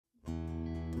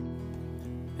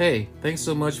Hey, thanks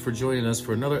so much for joining us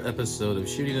for another episode of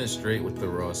Shooting It Straight with the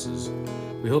Rosses.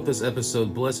 We hope this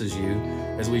episode blesses you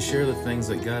as we share the things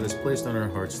that God has placed on our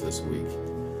hearts this week.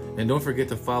 And don't forget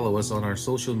to follow us on our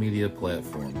social media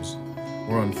platforms.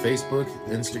 We're on Facebook,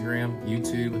 Instagram,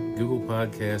 YouTube, Google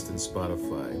Podcast, and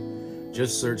Spotify.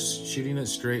 Just search Shooting It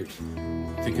Straight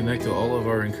to connect to all of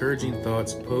our encouraging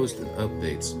thoughts, posts, and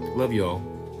updates. Love y'all.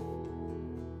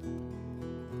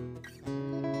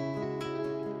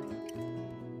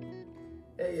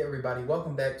 Hey everybody,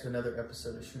 welcome back to another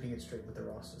episode of Shooting It Straight with the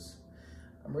Rosses.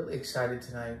 I'm really excited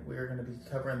tonight. We're going to be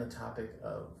covering the topic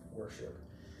of worship.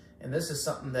 And this is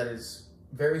something that is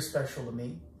very special to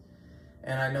me.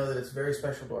 And I know that it's very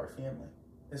special to our family.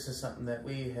 This is something that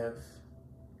we have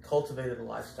cultivated a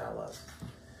lifestyle of.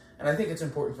 And I think it's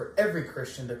important for every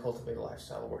Christian to cultivate a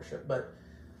lifestyle of worship. But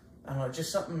I don't know,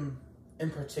 just something in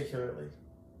particularly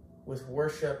with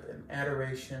worship and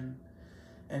adoration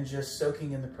and just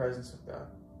soaking in the presence of God.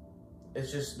 It's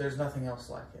just, there's nothing else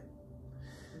like it.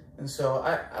 And so,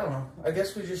 I don't know, I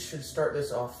guess we just should start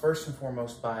this off first and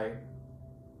foremost by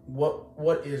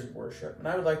what is worship? And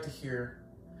I would like to hear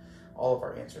all of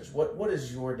our answers. What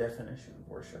is your definition of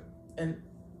worship? And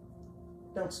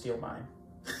don't steal mine.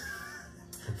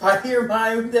 If I hear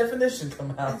my definition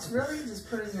come out. It's really just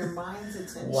putting your mind's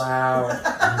attention. Wow.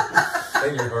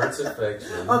 And your heart's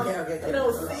affection. Okay. You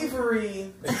know,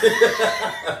 thievery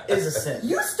is a sin.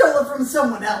 You stole it from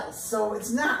someone else, so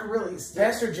it's not really stealing.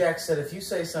 Pastor Jack said if you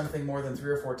say something more than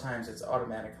 3 or 4 times, it's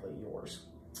automatically yours.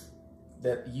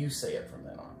 That you say it from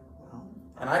then on. Well,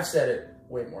 And I've said it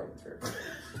way more than 3 or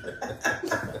 4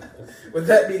 times. With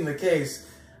that being the case,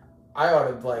 I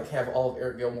ought to have all of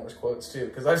Eric Gilmore's quotes too,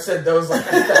 because I've said those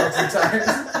 1,000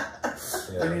 times.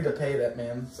 Yeah. We need to pay that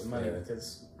man some money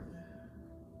because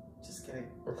just kidding.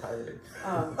 we're pirated.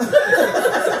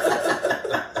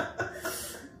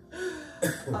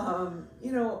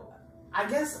 You know, I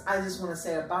guess I just want to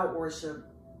say about worship,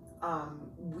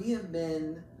 we have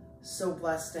been so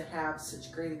blessed to have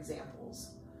such great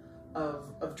examples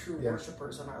of true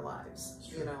worshipers in our lives.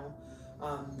 You know,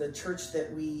 the church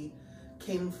that we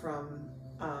came from,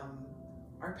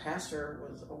 our pastor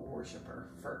was a worshiper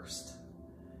first.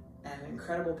 An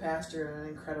incredible pastor and an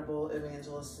incredible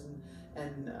evangelist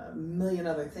and a million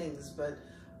other things, but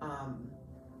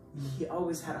he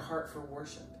always had a heart for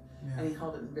worship, and he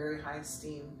held it in very high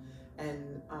esteem,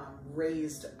 and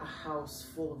raised a house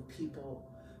full of people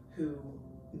who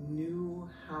knew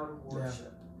how to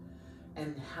worship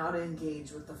and how to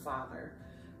engage with the Father.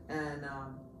 And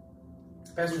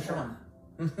Pastor Sean.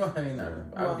 I mean,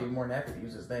 I would be more than happy to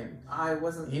use his name. I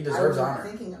wasn't. He deserves I honor.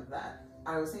 wasn't thinking of that.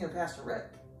 I was thinking of Pastor Rick.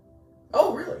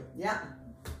 Oh, really? Yeah,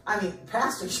 I mean,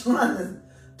 Pastor Sean is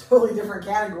totally different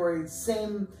category.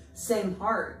 Same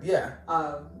heart. Yeah.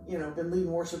 You know, been leading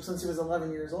worship since he was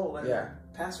 11 years old. I mean,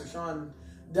 Pastor Sean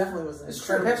definitely was an It's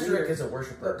true. incredible Pastor leader. Rick is a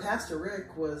worshiper. But Pastor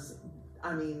Rick was,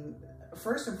 I mean,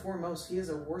 first and foremost, he is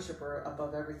a worshiper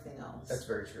above everything else. That's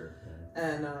very true.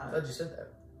 And Glad you said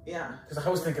that. yeah. Because I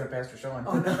was thinking of Pastor Sean.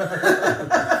 Oh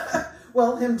no.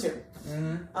 Well, him too.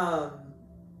 Mm-hmm.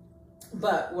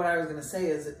 But what I was going to say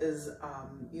is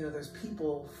you know, there's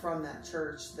people from that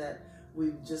church that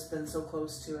we've just been so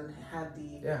close to and had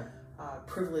the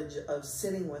privilege of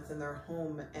sitting with in their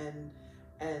home and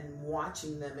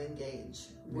watching them engage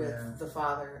with the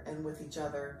Father and with each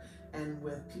other and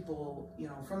with people, you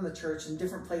know, from the church in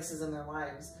different places in their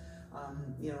lives,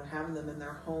 you know, having them in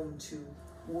their home to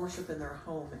worship in their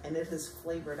home. And it has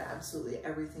flavored absolutely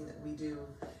everything that we do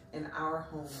in our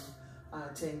home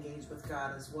to engage with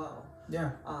God as well.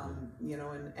 Yeah. You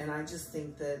know, and I just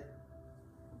think that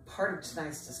part of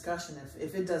tonight's discussion,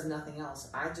 if it does nothing else,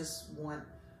 I just want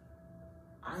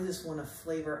to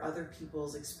flavor other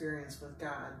people's experience with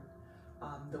God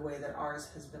the way that ours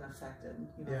has been affected,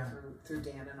 you know, through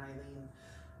Dan and Eileen.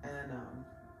 And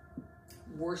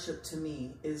worship to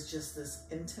me is just this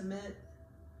intimate,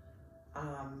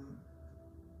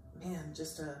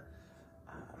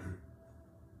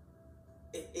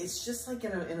 it's just like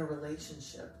in a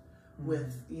relationship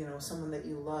with, you know, someone that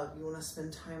you love. You want to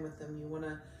spend time with them. You want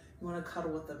to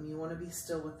cuddle with them. You want to be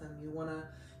still with them. You want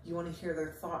to hear their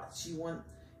thoughts. You want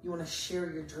to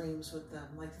share your dreams with them.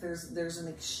 Like there's an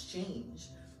exchange,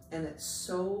 and it's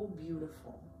so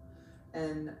beautiful.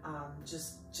 And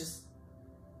just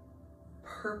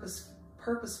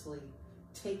purposefully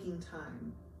taking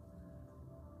time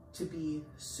to be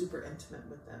super intimate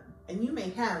with them. And you may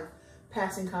have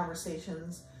passing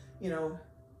conversations, you know,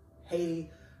 hey,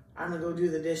 I'm gonna go do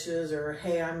the dishes, or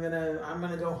hey, I'm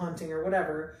gonna go hunting, or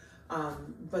whatever.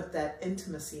 But that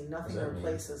intimacy, nothing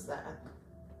replaces that.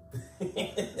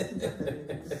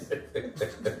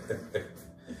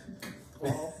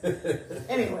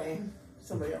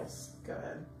 Go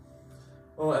ahead.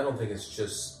 Well, I don't think it's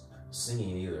just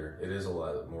singing either. It is a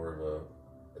lot more of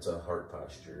it's a heart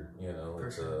posture, you know.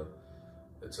 It's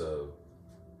a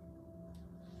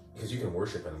because you can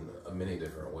worship in many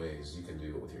different ways. You can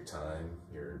do it with your time,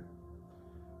 your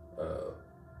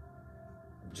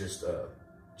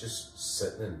just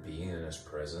sitting and being in His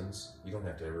presence. You don't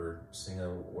have to ever sing a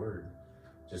word.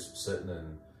 Just sitting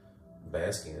and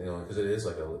basking, you know, because it's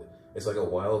like a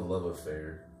wild love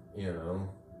affair, you know,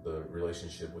 the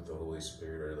relationship with the Holy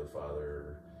Spirit or the Father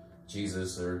or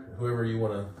Jesus or whoever you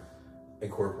want to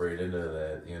incorporate into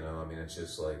that, you know. I mean, it's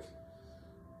just like,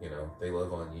 you know, they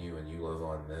love on you and you love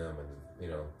on them, and you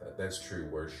know that's true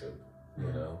worship.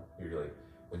 You know, you're like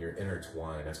when you're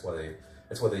intertwined. That's why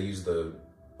they use the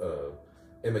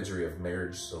imagery of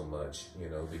marriage so much, you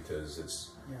know, because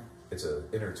it's a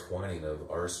intertwining of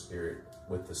our spirit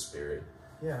with the Spirit.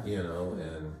 Yeah. You know,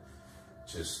 and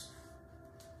just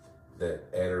that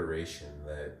adoration,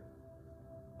 that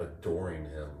adoring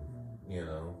Him, you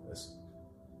know,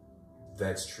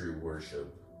 that's true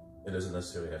worship. It doesn't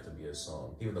necessarily have to be a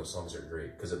song, even though songs are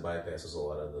great, because it bypasses a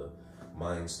lot of the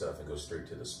mind stuff and goes straight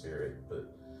to the Spirit.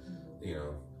 But, you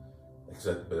know,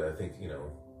 but I think, you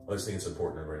know, I just think it's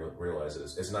important to realize that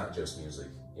it's not just music,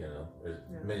 you know.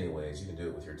 There's many ways. You can do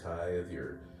it with your tithe,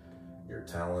 your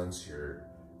talents, your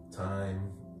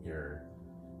time,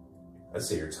 I'd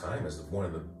say your time is one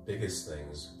of the biggest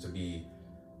things to be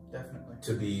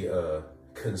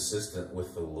consistent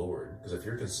with the Lord. Because if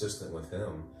you're consistent with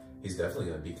Him, He's definitely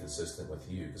going to be consistent with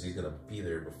you, because He's going to be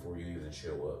there before you even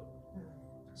show up. Yeah.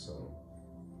 So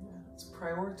it's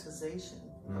prioritization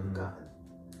of God.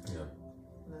 Yeah.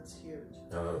 And that's huge.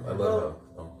 I love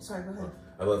how sorry, go ahead.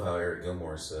 I love how Eric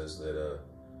Gilmore says that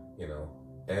you know,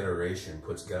 adoration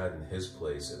puts God in His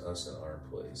place and us in our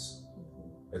place.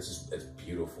 It's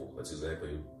beautiful. That's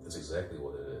exactly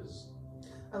what it is.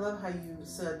 I love how you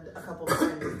said a couple of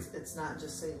times it's not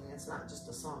just singing, it's not just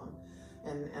a song.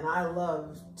 And I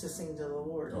love to sing to the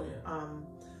Lord. Oh, yeah.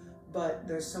 But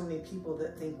there's so many people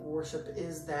that think worship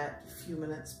is that few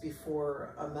minutes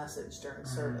before a message during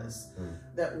service.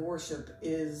 That worship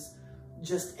is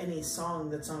just any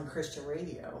song that's on Christian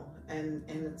radio, and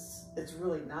it's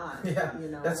really not. Yeah, you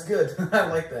know, that's good. I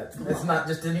like that. It's not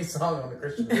just any song on the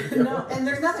Christian radio. No, and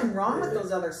there's nothing wrong with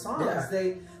those other songs.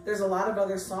 Yeah. There's a lot of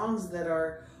other songs that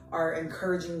are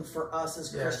encouraging for us as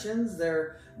Christians.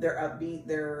 They're upbeat.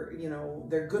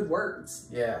 They're good words.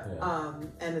 Yeah.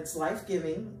 And it's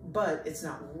life-giving, but it's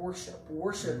not worship.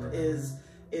 Worship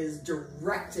is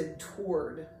directed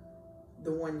toward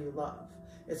the one you love.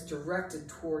 It's directed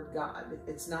toward God.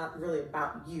 It's not really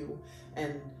about you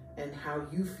and how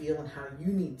you feel and how you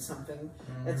need something.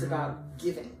 It's about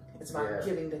giving. It's about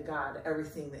giving to God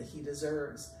everything that He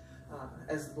deserves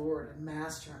as Lord and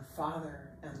Master and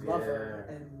Father and lover.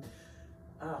 And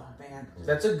oh man,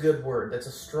 that's a good word. That's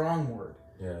a strong word.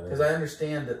 Yeah. Because I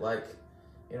understand that, like,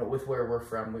 you know, with where we're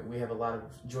from, we have a lot of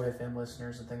Joy FM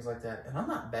listeners and things like that. And I'm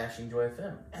not bashing Joy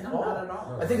FM at all. Not at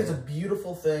all. I think it's a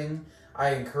beautiful thing.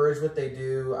 I encourage what they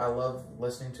do. I love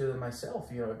listening to them myself,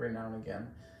 you know, every now and again.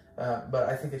 But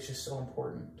I think it's just so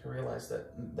important to realize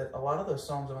that a lot of those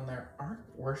songs on there aren't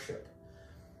worship.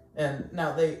 And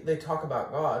now they talk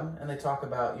about God, and they talk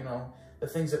about, you know, the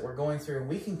things that we're going through, and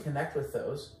we can connect with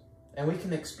those, and we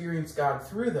can experience God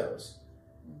through those.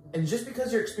 And just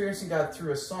because you're experiencing God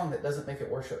through a song, that doesn't make it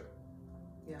worship.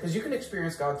 Because you can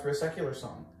experience God through a secular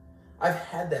song. I've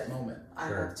had that moment. I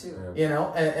have too. You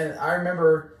know, and I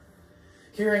remember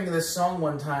hearing this song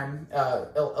one time,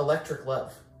 Electric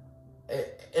Love.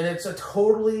 And it's a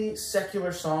totally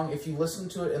secular song. If you listen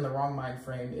to it in the wrong mind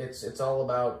frame, it's all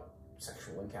about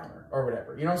sexual encounter or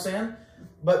whatever. You know what I'm saying?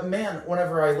 But man,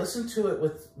 whenever I listened to it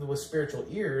with spiritual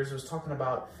ears, it was talking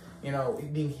about, you know,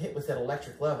 being hit with that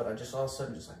electric love, and I just all of a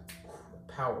sudden just like,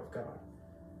 the power of God.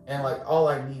 And like, all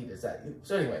I need is that.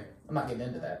 So anyway, I'm not getting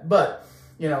into that. But,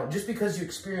 you know, just because you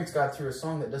experience God through a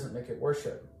song, that doesn't make it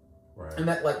worship. Right. And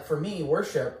that, like, for me,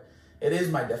 worship, it is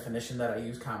my definition that I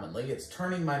use commonly. It's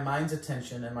turning my mind's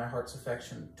attention and my heart's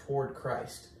affection toward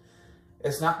Christ.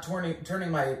 It's not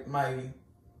turning my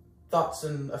thoughts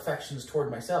and affections toward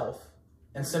myself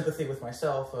and sympathy with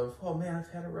myself of, oh man,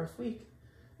 I've had a rough week.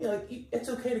 You know, like, it's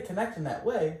okay to connect in that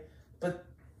way, but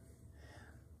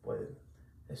boy,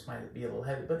 this might be a little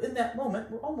heavy, but in that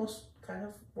moment, we're almost kind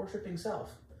of worshiping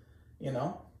self, you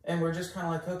know? And we're just kind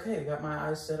of like, okay, got my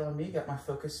eyes set on me, got my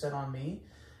focus set on me.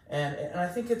 And I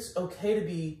think it's okay to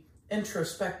be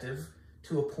introspective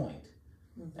to a point.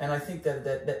 And I think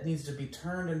that needs to be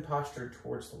turned and postured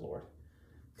towards the Lord.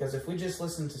 Because if we just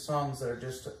listen to songs that are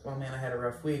just, oh man, I had a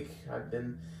rough week, I've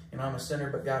been, you know, I'm a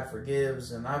sinner, but God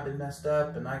forgives, and I've been messed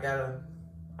up, and I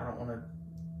I don't want to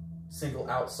single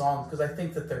out songs because I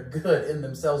think that they're good in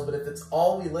themselves, but if it's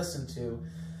all we listen to,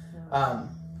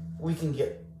 we can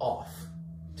get off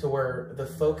to where the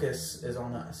focus is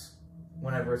on us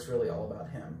whenever it's really all about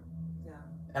him. Yeah.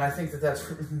 And I think that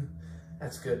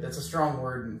that's good. That's a strong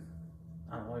word, and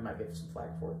I don't know, we might get some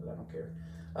flack for it, but I don't care.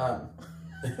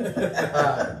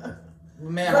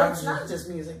 Man, but it's not just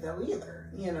music though either,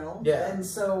 you know? Yeah. And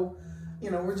so, you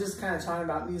know, we're just kind of talking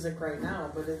about music right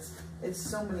now, but it's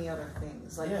so many other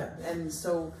things. Like, Yeah. And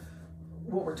so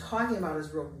what we're talking about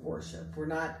is real worship. We're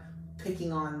not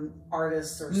picking on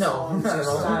artists or songs not or at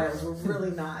all. styles. We're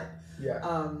really not.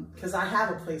 Yeah. Because I have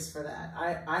a place for that.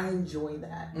 I enjoy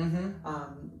that.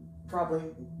 Mm-hmm. Probably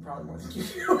more than you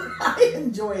do. I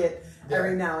enjoy it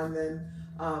every Yeah. now and then.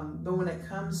 But when it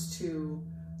comes to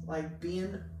like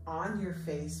being on your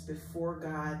face before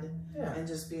God Yeah. and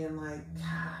just being like,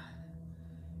 God,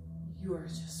 you are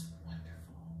just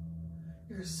wonderful.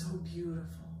 You're so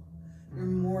beautiful. You're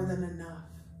more than enough.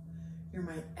 You're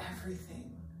my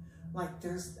everything. Like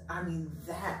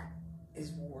that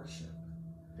is worship.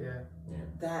 Yeah.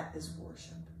 That is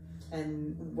worship.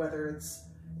 And whether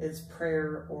it's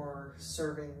prayer or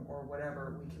serving or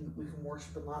whatever, we can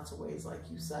worship in lots of ways, like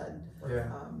you said. Yeah.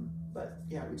 But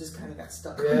yeah, we just kind of got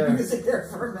stuck Yeah. on music there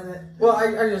for a minute. Well,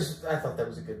 I thought that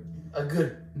was a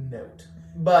good note.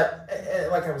 But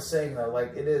like I was saying though,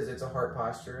 like it's a heart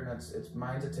posture, and it's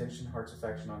mind's attention, heart's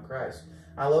affection on Christ.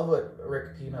 I love what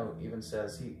Rick Pino even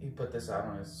says. He put this out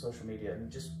on his social media, and he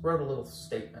just wrote a little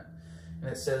statement, and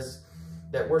it says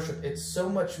that worship, it's so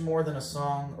much more than a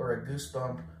song or a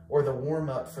goosebump or the warm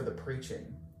up for the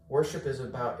preaching. Worship is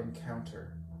about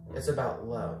encounter. It's about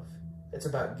love. It's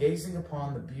about gazing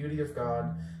upon the beauty of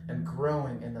God and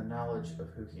growing in the knowledge of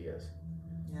who he is.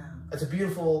 Yeah. It's a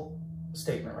beautiful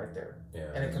statement right there. Yeah.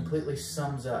 And it completely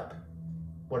sums up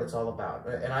what it's all about.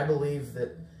 And I believe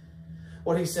that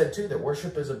what he said too, that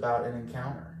worship is about an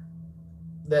encounter.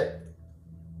 That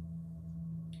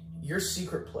your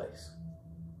secret place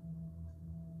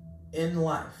in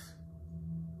life,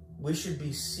 we should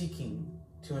be seeking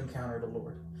to encounter the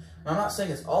Lord. And I'm not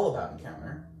saying it's all about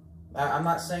encounter. I'm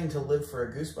not saying to live for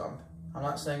a goosebump. I'm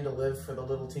not saying to live for the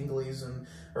little tinglies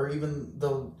or even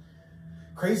the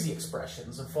crazy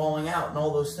expressions of falling out and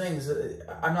all those things.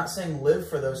 I'm not saying live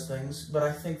for those things, but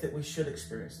I think that we should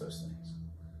experience those things.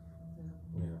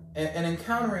 Yeah. And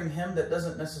encountering him, that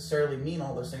doesn't necessarily mean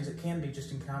all those things. It can be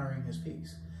just encountering his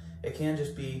peace. It can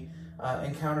just be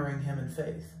encountering him in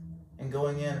faith and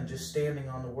going in and just standing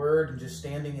on the word and just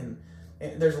standing and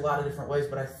there's a lot of different ways,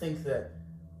 but I think that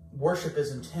worship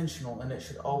is intentional, and it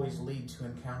should always lead to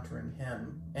encountering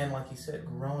him. And like he said,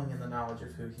 growing in the knowledge of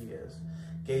who he is,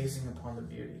 gazing upon the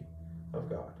beauty of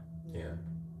God. Yeah.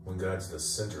 When God's the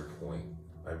center point,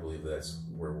 I believe that's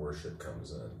where worship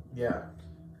comes in. Yeah.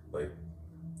 Like,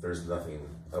 there's nothing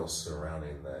else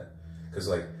surrounding that. Because,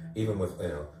 like, even with,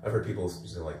 I've heard people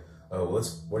say, like, oh,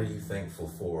 what are you thankful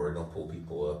for? And they'll pull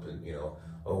people up and,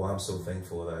 oh, I'm so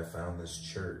thankful that I found this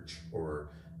church, or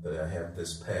that I have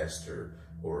this pastor,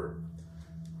 or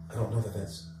I don't know that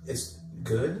it's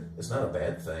good. It's not a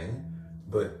bad thing,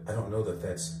 but I don't know that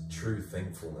that's true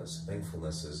thankfulness.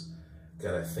 Thankfulness is,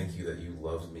 God, I thank you that you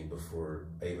loved me before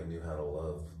I even knew how to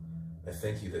love. I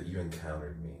thank you that you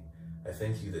encountered me. I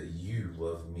thank you that you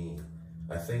love me.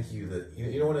 I thank you that,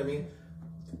 you know what I mean?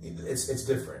 It's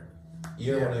different.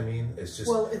 You know what I mean? It's just,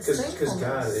 because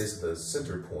God is the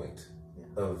center point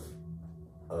of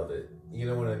it. You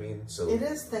know what I mean? So it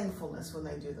is thankfulness when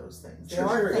they do those things. They Sure,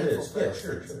 are it thankful is. for Yeah, those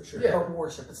sure, things. sure. Yeah. But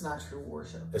worship, it's not true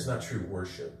worship. it's not true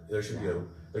worship. There should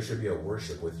be a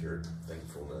worship with your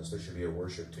thankfulness. There should be a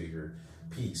worship to your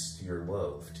peace, to your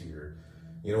love, to your,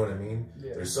 you know what I mean?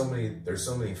 Yeah. There's so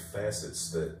many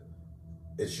facets that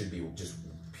it should be just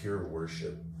pure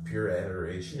worship, pure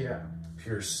adoration, Yeah.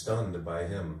 pure stunned by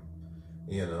him.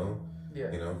 Yeah.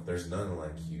 There's none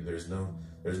like you. There's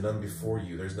none before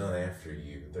you. There's none after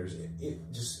you. There's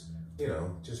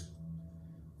just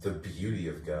the beauty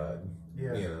of God.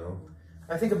 Yeah. You know.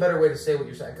 I think a better way to say what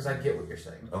you're saying, because I get what you're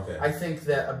saying. Okay. I think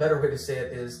that a better way to say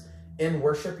it is, in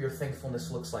worship, your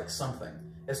thankfulness looks like something.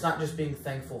 It's not just being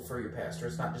thankful for your pastor.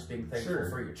 It's not just being thankful Sure.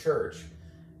 for your church.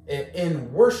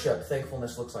 In worship,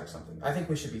 thankfulness looks like something. I think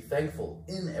we should be thankful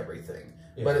in everything,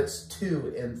 but it's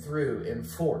to and through and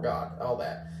for God, all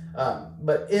that.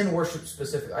 But in worship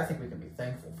specifically, I think we can be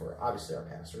thankful for, obviously, our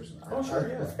pastors. And I'm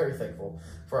very thankful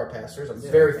for our pastors. I'm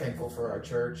very thankful for our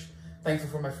church. Thankful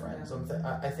for my friends.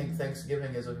 I think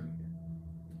Thanksgiving is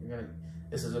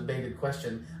this is a baited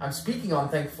question. I'm speaking on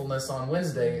thankfulness on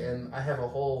Wednesday, and I have a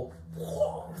whole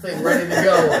thing ready to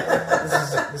go.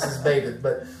 This is baited,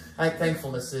 but I think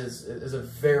thankfulness is a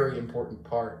very important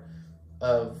part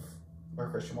of our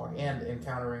Christian walk and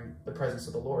encountering the presence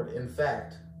of the Lord. In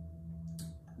fact,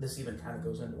 this even kind of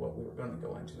goes into what we were going to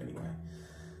go into anyway.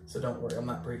 So don't worry, I'm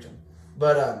not preaching.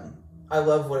 But I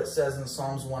love what it says in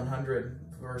Psalms 100,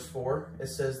 verse 4. It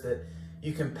says that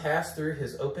you can pass through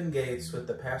his open gates with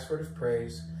the password of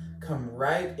praise, come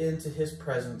right into his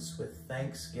presence with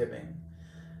thanksgiving.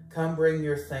 Come bring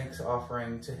your thanks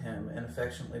offering to him and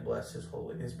affectionately bless his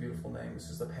beautiful name. This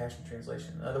is the Passion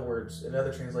Translation. In other words, in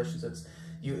other translations, it's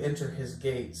you enter his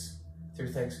gates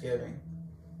through thanksgiving.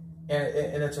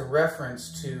 And it's a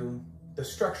reference to the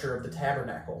structure of the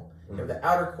tabernacle. You have the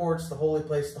outer courts, the holy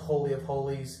place, the Holy of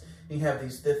Holies. And you have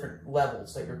these different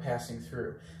levels that you're passing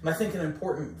through. And I think an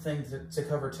important thing to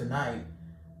cover tonight,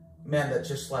 man, that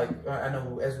just like, I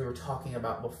know as we were talking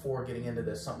about before getting into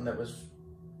this, something that was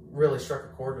really struck a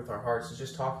chord with our hearts is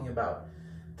just talking about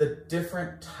the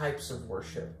different types of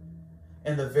worship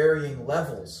and the varying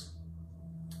levels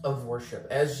of worship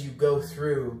as you go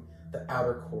through the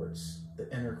outer courts,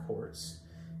 the inner courts.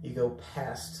 You go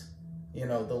past, the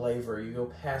laver, you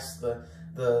go past the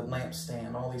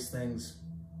lampstand, all these things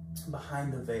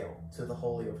behind the veil to the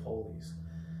Holy of Holies.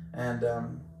 And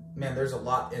man, there's a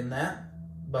lot in that,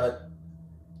 but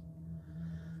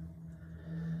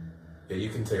yeah, you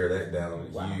can tear that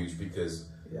down huge because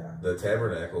the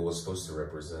tabernacle was supposed to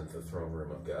represent the throne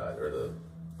room of God, or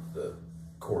the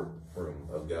courtroom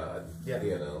of God. Yeah.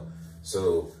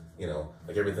 So,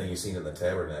 like everything you've seen in the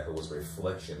tabernacle was a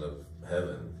reflection of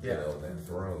heaven, Yeah. And that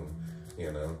throne,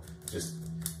 just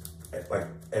like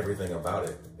everything about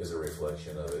it is a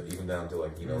reflection of it, even down to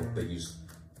like, they use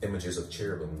images of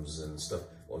cherubims and stuff.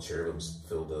 Well, cherubims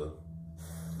fill the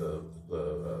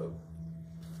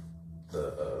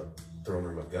throne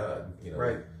room of God,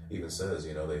 Right. Even says,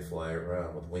 they fly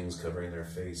around with wings covering their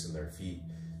face and their feet,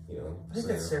 I think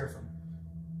that's seraphim.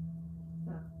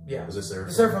 Yeah. Was it seraphim?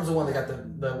 The seraphim's the one that got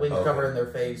the wings covering their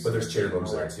face. But there's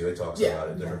cherubims there too. It talks about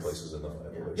it different places in the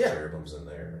Bible. Yeah. There's cherubims in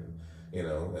there, and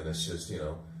and it's just,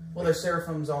 Well, there's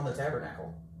seraphims on the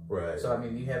tabernacle. Right. So,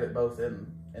 you have it both in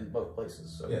both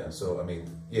places. So. Yeah, so,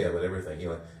 but everything,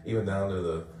 even down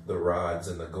to the rods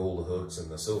and the gold hooks and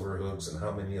the silver hooks and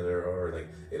how many there are, like,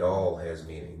 it all has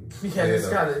meaning. Yeah, it's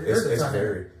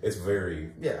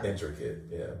very Yeah. intricate,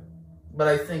 yeah. But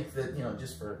I think that,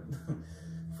 just for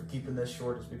keeping this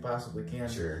short as we possibly can.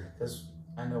 Sure. Because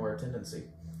I know our tendency.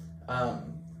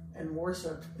 And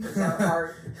worship is our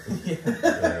heart.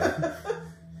 Yeah.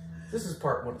 This is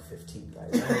part 1 of 15,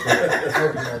 guys. I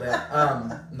hope you know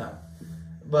that. No.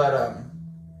 But,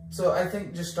 so I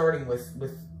think just starting with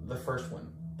the first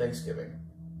one, Thanksgiving.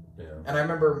 Yeah. And I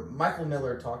remember Michael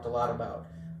Miller talked a lot about,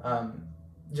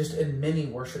 just in many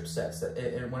worship sets,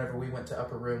 and whenever we went to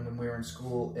Upper Room when we were in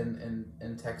school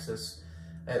in Texas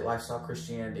at Lifestyle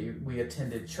Christianity, we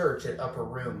attended church at Upper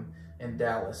Room in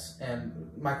Dallas.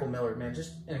 And Michael Miller, man,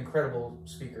 just an incredible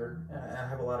speaker. I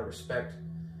have a lot of respect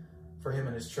for him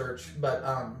and his church. But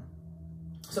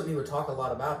something he would talk a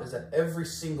lot about is that every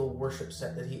single worship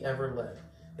set that he ever led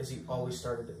is he always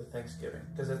started it with Thanksgiving,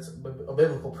 because that's a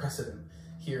biblical precedent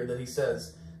here that he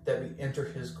says that we enter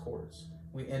his courts,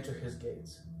 we enter his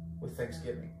gates with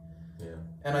Thanksgiving. Yeah.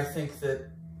 And I think that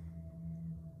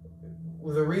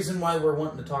the reason why we're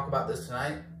wanting to talk about this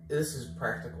tonight, this is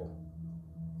practical.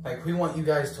 Like, we want you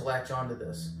guys to latch onto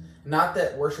this. Not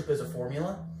that worship is a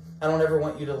formula. I don't ever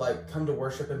want you to come to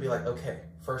worship and be like, okay,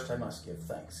 first I must give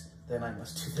thanks, then I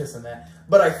must do this and that.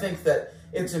 But I think that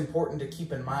it's important to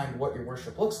keep in mind what your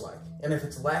worship looks like. And if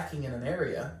it's lacking in an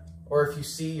area, or if you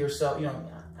see yourself, I don't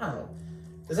know.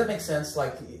 Does that make sense?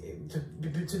 Like,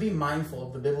 to be mindful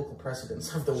of the biblical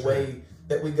precedence of the way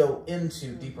that we go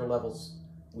into deeper levels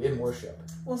in worship.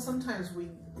 Well, sometimes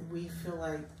we feel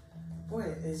like,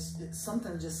 boy,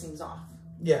 something just seems off.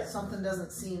 Yeah. Something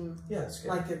doesn't seem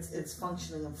like it's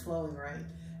functioning and flowing right.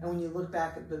 And when you look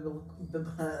back at biblical,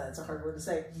 that's a hard word to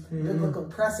say, biblical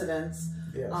precedents,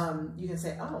 you can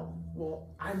say, oh, well,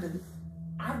 I've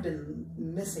been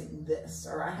missing this,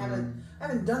 or I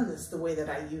haven't done this the way that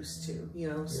I used to,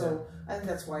 So I think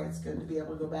that's why it's good to be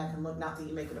able to go back and look. Not that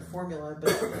you make it a formula,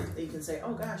 but that you can say,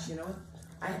 oh gosh,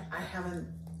 I haven't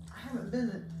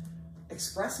been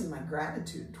expressing my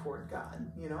gratitude toward God.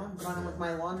 I'm running with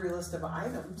my laundry list of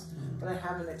items, but I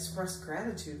haven't expressed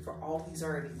gratitude for all He's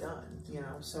already done.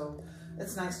 So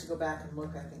it's nice to go back and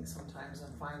look, I think, sometimes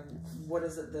and find what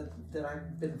is it that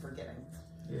I've been forgetting.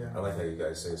 Yeah. I like how you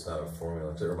guys say it's not a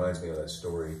formula, because it reminds me of that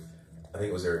story. I think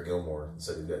it was Eric Gilmore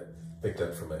said he got picked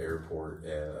up from an airport,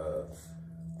 and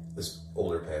this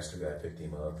older pastor guy picked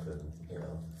him up, and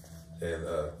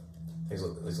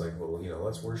he's like, well,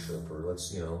 let's worship, or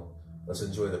let's let's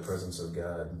enjoy the presence of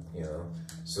God, you know.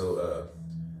 So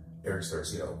Eric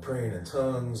starts, you know, praying in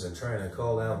tongues and trying to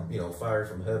call down, you know, fire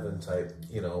from heaven type,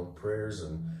 you know, prayers,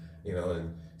 and, you know,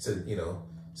 and said, you know,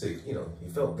 he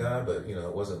felt God, but, you know,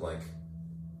 it wasn't like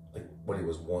what he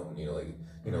was wanting, you know, like,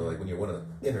 you know, like when you want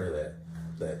to enter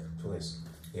that place,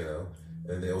 you know.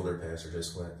 And the older pastor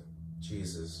just went,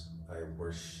 Jesus, I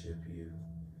worship you.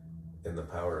 And the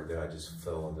power of God just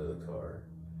fell into the car.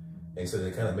 And so they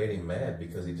kind of made him mad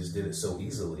because he just did it so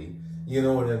easily. You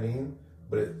know what I mean?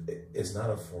 But it's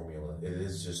not a formula. It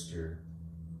is just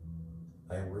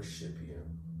I worship you.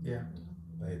 Yeah.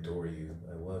 I adore you.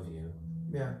 I love you.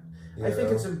 Yeah. You I think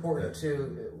know? it's important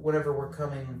to, whenever we're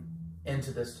coming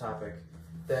into this topic,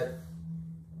 that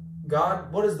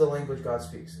God, what is the language God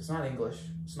speaks? It's not English.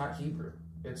 It's not Hebrew.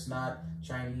 It's not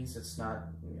Chinese. It's not,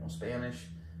 you know, Spanish.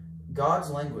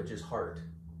 God's language is heart.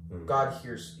 God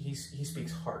hears, he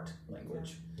speaks heart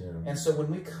language. Yeah. And so when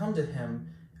we come to him,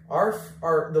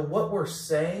 what we're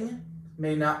saying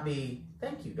may not be,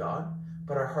 thank you, God,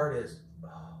 but our heart is, oh,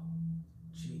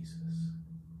 Jesus.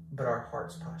 But our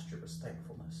heart's posture was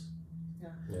thankfulness. Yeah.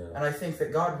 Yeah. And I think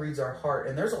that God reads our heart,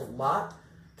 and there's a lot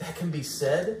that can be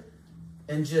said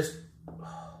and just,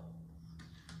 oh,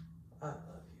 I love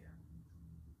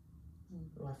you.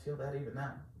 Oh, I feel that even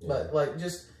now. Yeah. But like,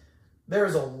 just,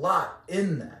 there's a lot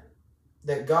in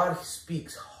that God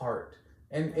speaks heart,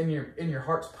 and in your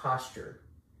heart's posture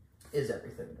is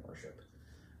everything in worship.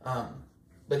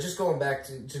 But just going back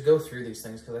to go through these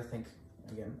things, because I think,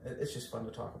 again, it's just fun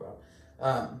to talk about,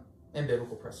 and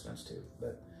biblical precedents too.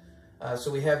 But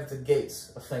so we have the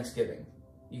gates of Thanksgiving.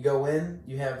 You go in,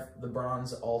 you have the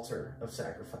bronze altar of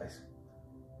sacrifice,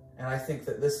 and I think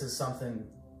that this is something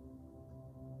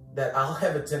that I'll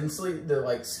have a tendency to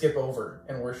like skip over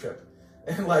in worship,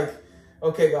 and like,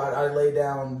 okay, God, I lay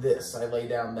down this, I lay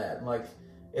down that, and like,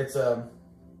 it's I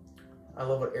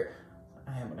love what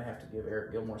I am gonna have to give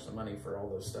Eric Gilmore some money for all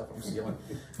those stuff I'm stealing,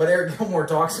 but Eric Gilmore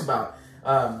talks about,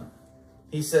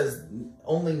 he says,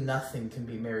 only nothing can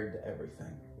be married to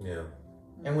everything. Yeah.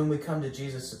 And when we come to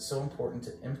Jesus, it's so important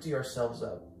to empty ourselves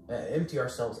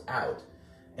out,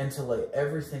 and to lay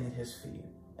everything at his feet.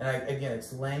 And again,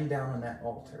 it's laying down on that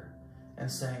altar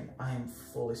and saying, I am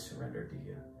fully surrendered to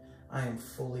you. I am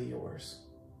fully yours.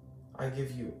 I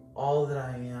give you all that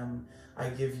I am. I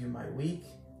give you my week.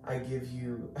 I give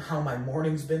you how my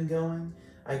morning's been going.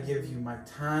 I give you my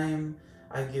time.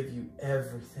 I give you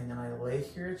everything. And I lay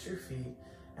here at your feet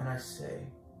and I say,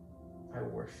 I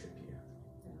worship you.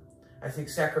 I think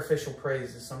sacrificial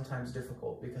praise is sometimes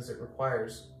difficult because it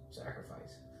requires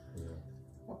sacrifice. Yeah.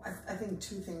 Well, I think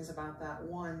two things about that.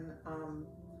 One,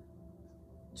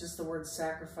 just the word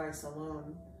sacrifice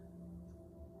alone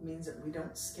means that we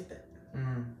don't skip it.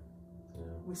 Mm. Yeah.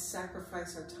 We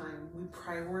sacrifice our time. We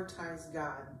prioritize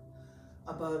God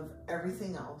above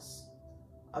everything else,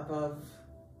 above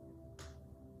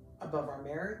our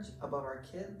marriage, above our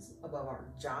kids, above our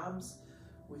jobs.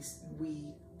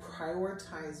 We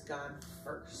prioritize God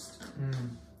first.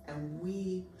 Mm. And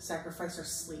we sacrifice our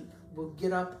sleep. We'll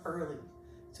get up early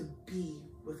to be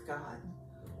with God,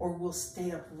 or we'll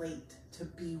stay up late to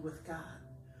be with God.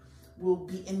 We'll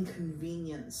be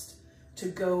inconvenienced to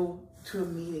go to a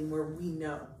meeting where we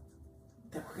know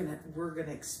that we're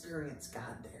gonna experience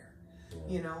God there. Yeah.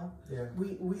 You know, Yeah.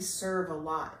 we serve a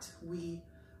lot. We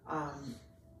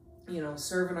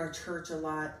serve in our church a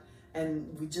lot,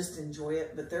 and we just enjoy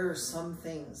it. But there are some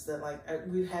things that, like,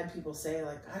 we've had people say,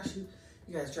 like, gosh, you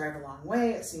guys drive a long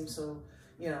way. It seems so,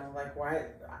 like, why?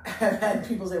 I've had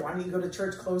people say, why don't you go to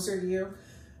church closer to you?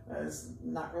 That's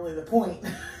not really the point,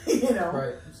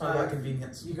 Right. It's not about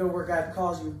convenience. You go where God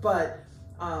calls you, but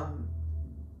I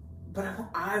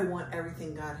want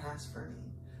everything God has for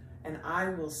me. And I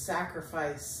will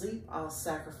sacrifice sleep. I'll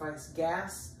sacrifice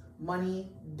gas,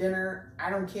 money, dinner. I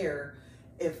don't care.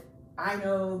 If I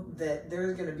know that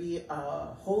there's going to be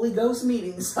a Holy Ghost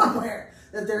meeting somewhere,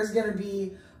 that there's going to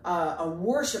be a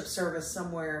worship service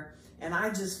somewhere, and I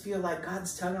just feel like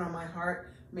God's tugging on my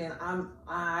heart, man,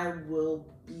 I will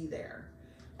be there.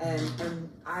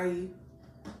 And I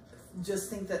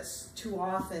just think that's too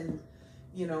often,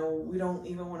 we don't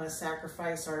even want to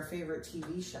sacrifice our favorite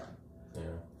TV show. Yeah.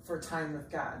 For time with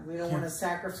God. We don't want to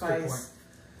sacrifice,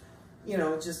 I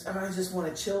just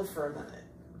want to chill for a minute.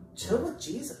 Chill with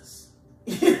Jesus.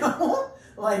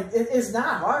 Like, it is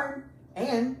not hard,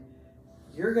 and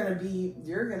you're gonna be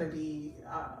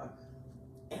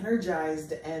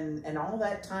energized, and all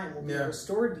that time will be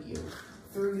restored to you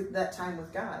through that time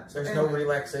with God. There's no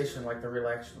relaxation like the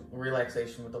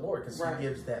relaxation with the Lord, because Right. He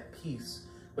gives that peace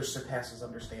which surpasses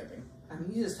understanding. I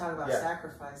mean, you just talk about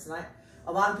sacrifice, and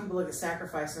a lot of people look at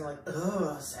sacrifice and they're like,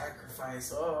 oh,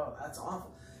 sacrifice, oh, that's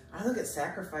awful. I look at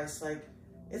sacrifice like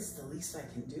it's the least I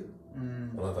can do.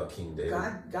 I love how King David.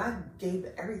 God gave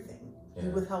everything. Yeah. He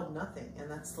withheld nothing, and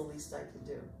that's the least I can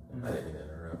do. I didn't mean to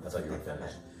interrupt. I thought you were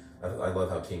finished. I love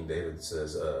how King David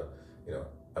says, you know,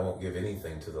 I won't give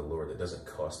anything to the Lord that doesn't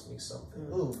cost me something.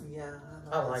 Ooh, Yeah,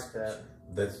 I like that.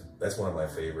 That's one of my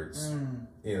favorites.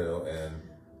 You know, and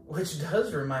Which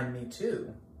does remind me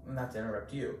too, not to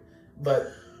interrupt you,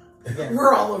 but again,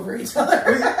 we're all over each other.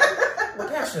 we're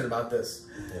passionate about this.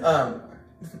 yeah.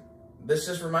 This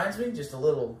just reminds me, just a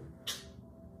little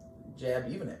jab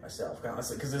even at myself,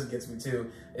 honestly, because this gets me too,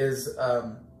 is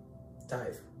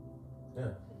tithe. Yeah.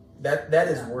 That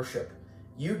is worship.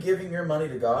 You giving your money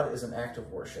to God is an act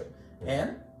of worship.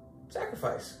 And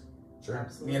sacrifice. Sure.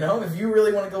 Absolutely. You know, if you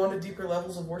really want to go into deeper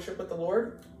levels of worship with the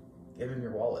Lord, give him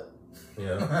your wallet.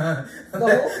 Yeah. The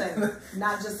whole thing,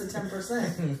 not just the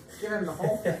 10%. Give him the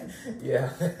whole thing. Yeah.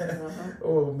 Uh-huh.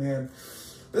 Oh, man.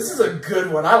 This is a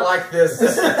good one. I like this.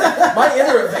 My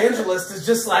inner evangelist is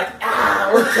just like,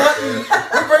 we're cutting.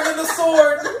 We're bringing the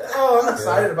sword. Oh, I'm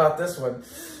excited about this one.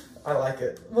 I like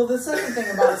it. Well, the second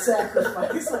thing about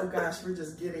sacrifice, oh gosh, we're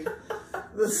just giddy.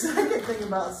 The second thing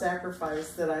about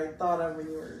sacrifice that I thought of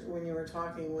when you were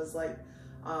talking was like,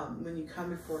 when you come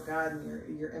before God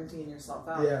and you're emptying yourself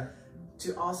out, Yeah.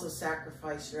 to also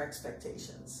sacrifice your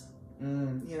expectations.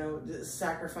 Mm. You know,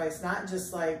 sacrifice not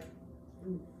just like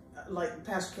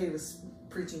Pastor Katie was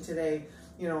preaching today.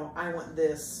 You know, I want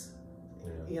this.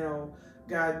 Yeah. You know,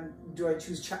 God, do I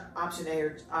choose option A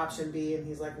or option B? And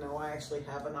he's like, no, I actually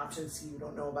have an option C you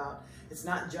don't know about. It's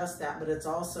not just that, but it's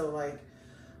also like,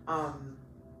 I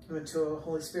went to a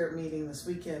Holy Spirit meeting this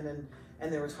weekend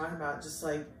and they were talking about just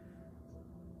like,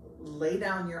 lay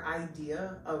down your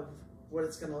idea of what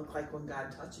it's going to look like when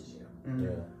God touches you. Mm.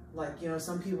 Yeah. Like, you know,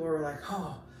 some people are like,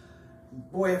 oh,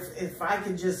 boy, if I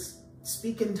could just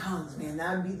speak in tongues, man,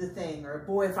 that would be the thing. Or,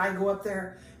 boy, if I go up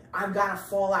there, I've got to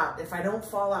fall out. If I don't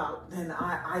fall out, then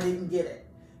I didn't get it.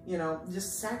 You know,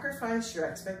 just sacrifice your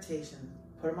expectation,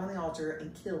 put them on the altar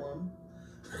and kill them,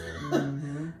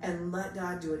 Mm-hmm. and let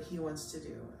God do what he wants to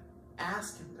do.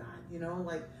 Ask him, God, you know,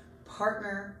 like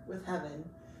partner with heaven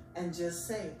and just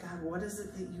say, God, what is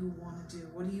it that you want to do?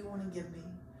 What do you want to give me?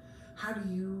 How do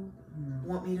you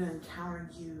want me to encounter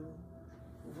you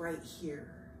right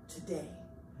here today,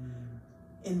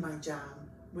 in my job,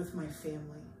 with my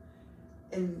family,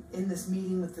 in this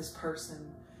meeting with this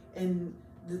person, in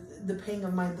the paying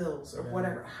of my bills or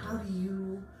whatever? How do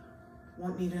you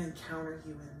want me to encounter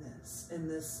you in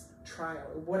this trial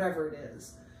or whatever it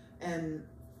is? And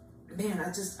man,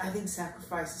 I think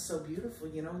sacrifice is so beautiful.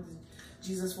 You know,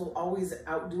 Jesus will always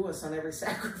outdo us on every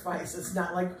sacrifice. It's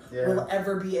not like we'll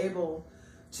ever be able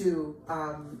to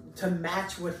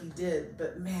match what he did.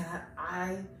 But man,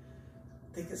 I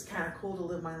think it's kind of cool to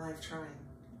live my life trying.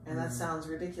 And that sounds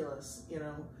ridiculous, you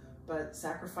know, but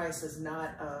sacrifice is not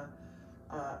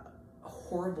a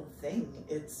horrible thing.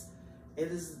 It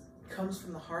comes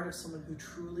from the heart of someone who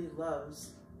truly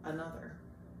loves another.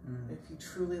 If you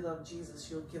truly love Jesus,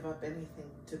 you'll give up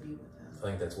anything to be with him. I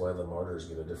think that's why the martyrs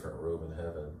get a different robe in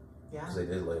heaven. Yeah. Because they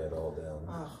did lay it all down.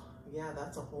 Oh, yeah,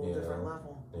 that's a whole different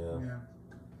level. Yeah.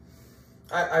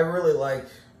 I really like,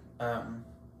 man,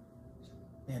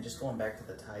 just going back to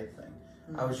the tithe thing.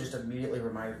 I was just immediately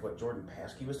reminded of what Jordan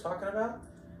Paskey was talking about.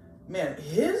 Man,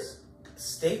 his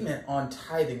statement on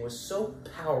tithing was so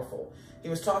powerful. He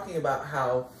was talking about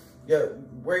how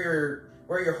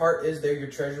where your heart is, there your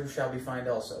treasure shall be found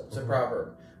also. It's a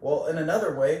proverb. Well, in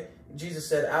another way, Jesus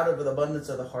said, out of the abundance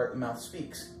of the heart, the mouth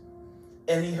speaks.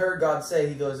 And he heard God say,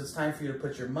 he goes, it's time for you to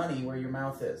put your money where your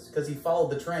mouth is. Because he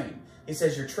followed the train. He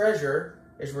says, your treasure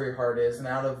is where your heart is, and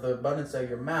out of the abundance of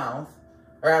your mouth,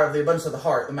 or out of the abundance of the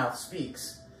heart, the mouth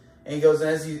speaks. And he goes, and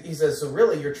as he says, so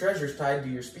really your treasure's tied to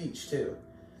your speech too.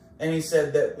 And he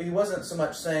said that he wasn't so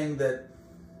much saying that,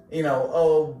 you know,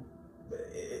 oh,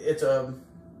 it's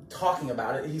talking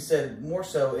about it. He said more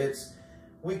so it's,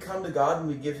 we come to God and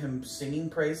we give him singing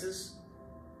praises,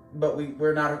 but he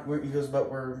goes,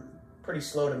 but we're pretty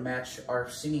slow to match our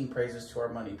singing praises to our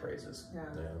money praises. Yeah.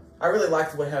 I really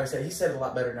liked how he said it. He said it a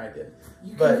lot better than I did.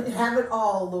 You can have it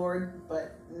all, Lord,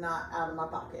 but not out of my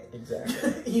pocket.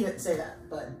 Exactly. He didn't say that,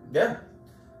 but Yeah.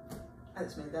 I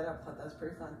just made that up. Thought that was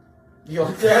pretty fun. You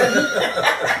like that?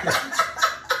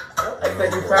 I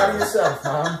think you're proud of yourself,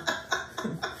 Mom.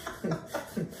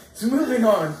 So moving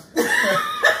on.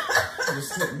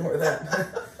 Just ignore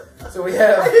that. So we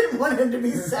have... I didn't want him to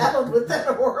be saddled with that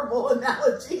horrible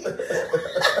analogy.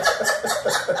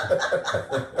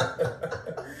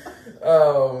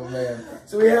 Oh, man.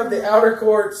 So we have the outer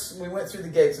courts. We went through the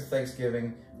gates of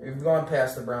Thanksgiving. We've gone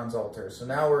past the bronze altar, so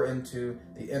now we're into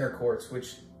the inner courts,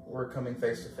 which we're coming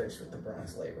face to face with the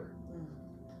bronze laver.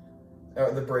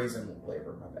 The brazen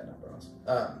laver, my bad, not bronze.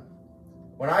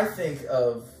 When I think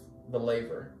of the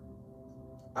laver,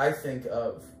 I think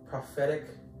of prophetic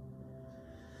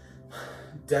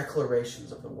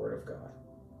declarations of the Word of God.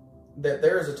 That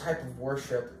there is a type of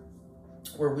worship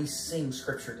where we sing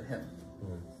Scripture to Him.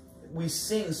 We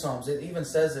sing Psalms. It even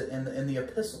says it in the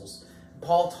epistles.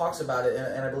 Paul talks about it,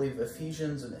 and I believe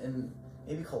Ephesians and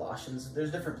maybe Colossians.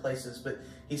 There's different places, but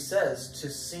he says to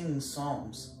sing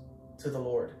psalms to the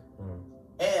Lord,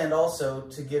 and also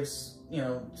to give,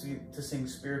 to sing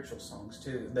spiritual songs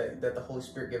too, that the Holy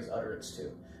Spirit gives utterance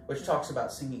to, which talks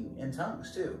about singing in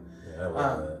tongues too. Yeah, I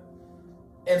love that.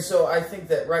 And so I think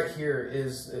that right here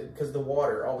is because the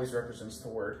water always represents the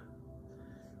Word,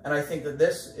 and I think that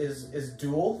this is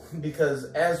dual, because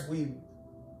as we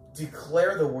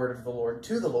declare the word of the Lord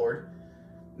to the Lord,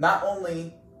 not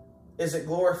only is it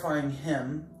glorifying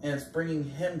Him and it's bringing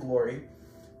Him glory,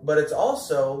 but it's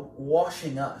also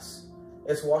washing us.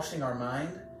 It's washing our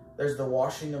mind. There's the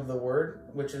washing of the Word,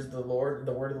 which is the Word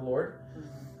of the Lord.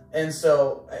 And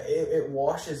so it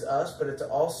washes us, but it's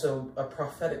also a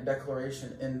prophetic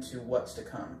declaration into what's to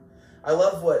come. I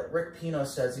love what Rick Pino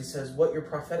says. He says, what your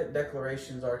prophetic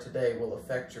declarations are today will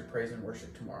affect your praise and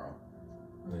worship tomorrow.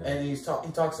 Yeah. And he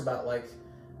talks about like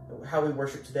how we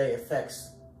worship today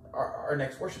affects our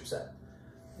next worship set.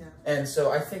 Yeah. And so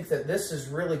I think that this is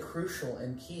really crucial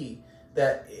and key,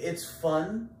 that it's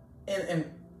fun and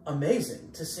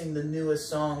amazing to sing the newest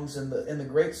songs and the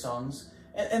great songs.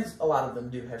 And a lot of them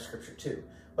do have Scripture too.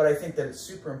 But I think that it's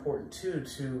super important too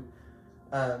to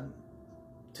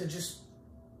just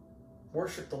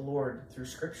worship the Lord through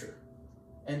Scripture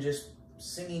and just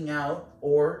singing out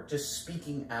or just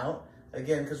speaking out.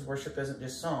 Again, because worship isn't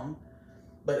just song,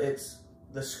 but it's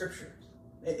the Scriptures.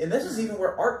 And this is even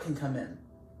where art can come in.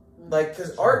 Like,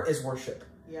 because art is worship.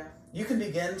 Yeah. You can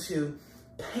begin to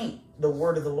paint the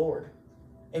word of the Lord.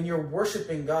 And you're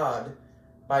worshiping God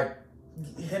by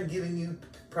Him giving you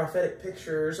prophetic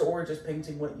pictures or just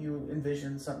painting what you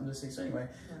envision something to see. So anyway,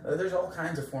 there's all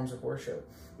kinds of forms of worship.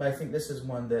 But I think this is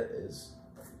one that is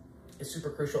super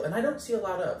crucial. And I don't see a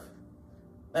lot of.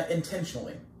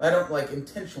 Intentionally. I don't like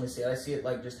intentionally see it. I see it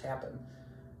like just happen.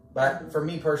 But for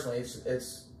me personally,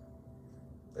 it's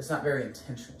not very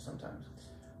intentional sometimes.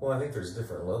 Well, I think there's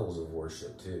different levels of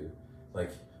worship too.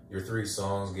 Like your 3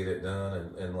 songs get it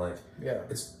done, and like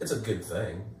it's a good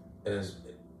thing.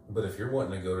 But if you're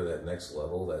wanting to go to that next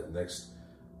level,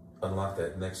 unlock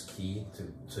that next key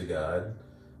to God,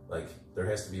 like there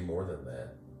has to be more than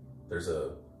that. There's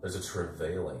a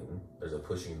travailing. There's a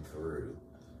pushing through.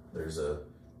 There's a,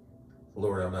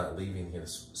 Lord, I'm not leaving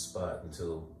this spot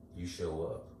until you show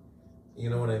up. You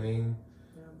know what I mean?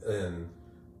 Yeah. And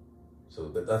so,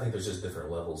 but I think there's just different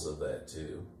levels of that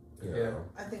too. You know?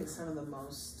 I think some of the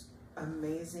most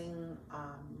amazing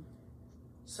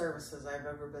services I've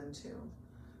ever been to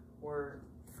were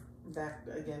back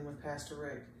again with Pastor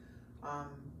Rick,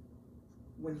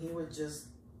 when he would just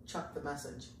chuck the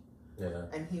message. Yeah.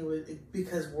 And he would,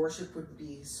 because worship would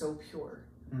be so pure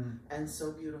and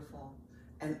so beautiful,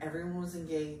 and everyone was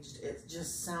engaged. It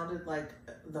just sounded like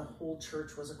the whole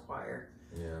church was a choir.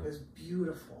 Yeah. It was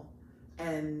beautiful.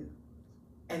 And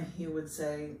he would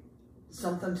say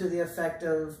something to the effect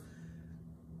of,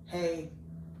 hey,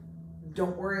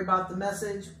 don't worry about the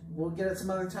message. We'll get it some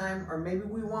other time, or maybe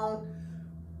we won't.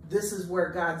 This is where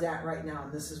God's at right now,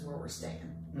 and this is where we're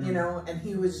staying. You know? And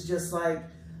he was just like,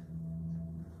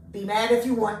 be mad if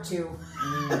you want to.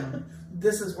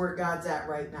 This is where God's at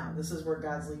right now. This is where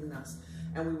God's leading us.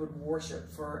 And we would worship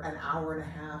for an hour and a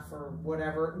half or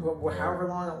whatever, however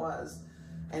long it was.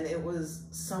 And it was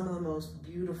some of the most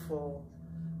beautiful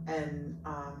and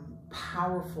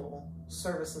powerful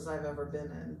services I've ever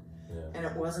been in. Yeah. And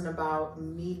it wasn't about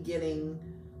me getting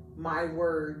my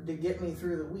word to get me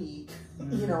through the week,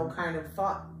 you know, kind of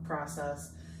thought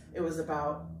process. It was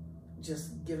about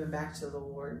just giving back to the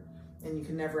Lord. And you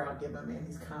can never outgive him, and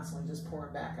he's constantly just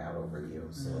pouring back out over you.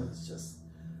 So it's just,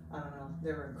 I don't know.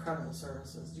 They were incredible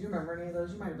services. Do you remember any of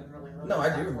those? You might have been really little. No,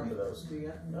 I do remember those. Do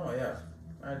you? Oh, yeah.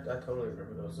 I totally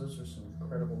remember those. Those are some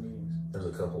incredible meetings. There's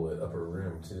a couple at Upper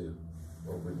Room, too,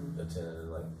 where we attended,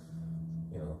 and like,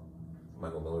 you know,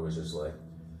 Michael Miller was just like,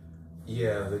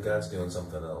 yeah, the God's doing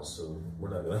something else, so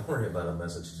we're not going to worry about a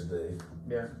message today.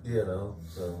 Yeah. You know,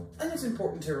 so. And it's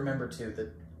important to remember, too,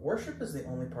 that worship is the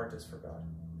only part that's for God.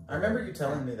 I remember you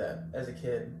telling me that as a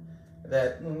kid,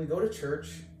 that when we go to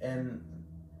church, and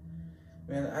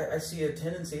man, I see a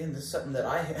tendency, and this is something that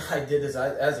I did as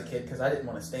a kid because I didn't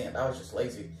want to stand. I was just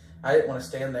lazy. I didn't want to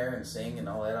stand there and sing and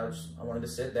all that. I wanted to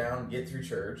sit down, get through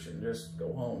church, and just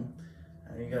go home.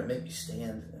 And you're gonna make me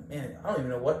stand, man. I don't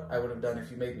even know what I would have done if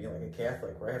you made me like a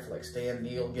Catholic, where I have to like stand,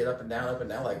 kneel, get up and down.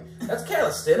 Like that's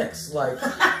calisthenics. Like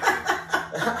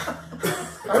I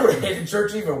would have hated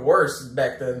church even worse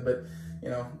back then. But you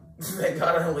know, thank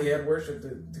God I only had worship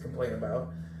to complain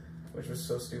about, which was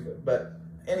so stupid. But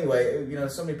anyway, you know,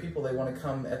 so many people, they want to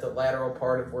come at the lateral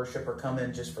part of worship or come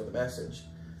in just for the message.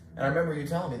 And I remember you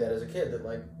telling me that as a kid, that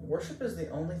like worship is the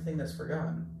only thing that's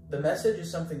forgotten. The message is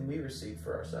something we receive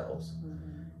for ourselves.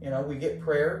 You know, we get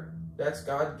prayer, that's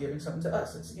God giving something to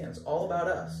us. It's all about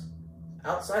us.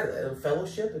 Outside of that,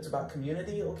 fellowship, it's about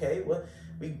community. Okay, well,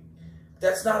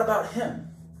 that's not about Him.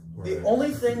 Right. The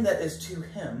only thing that is to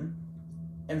Him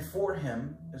and for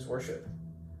Him is worship.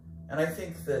 And I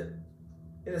think that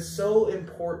it is so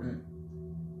important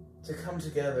to come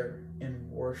together in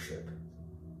worship.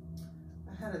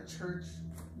 I had a church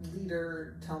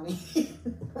leader tell me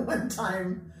one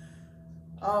time,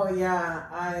 oh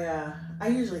yeah, I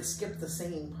usually skip the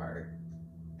singing part.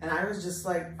 And I was just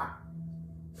like,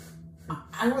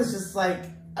 I was just like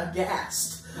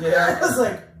aghast. Yeah. I was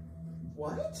like,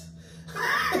 what?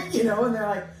 You know, and they're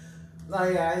like, oh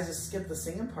yeah, I just skipped the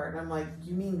singing part. And I'm like,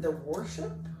 you mean the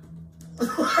worship?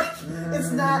 Like,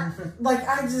 it's not like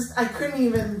I couldn't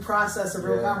even process a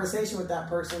real conversation with that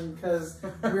person because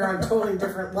we were on totally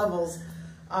different levels.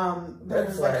 But it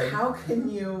was like, how can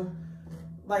you,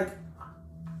 like,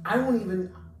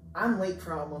 I'm late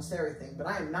for almost everything, but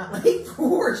I am not late for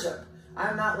worship.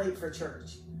 I'm not late for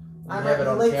church. I might be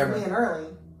late for being early,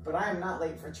 but I am not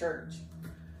late for church.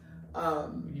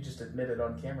 You just admitted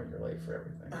on camera you're late for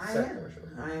everything.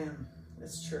 I am.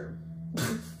 It's true.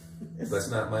 That's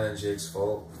not mine and Jake's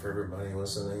fault for everybody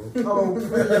listening. Oh,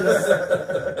 please.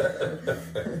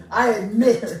 I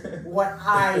admit what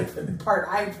part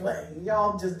I play.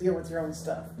 Y'all just deal with your own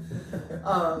stuff.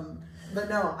 But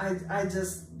no, I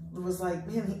just was like,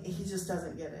 man, he just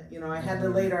doesn't get it. You know, I had to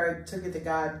later, I took it to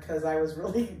God because I was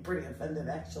really pretty offended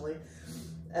actually.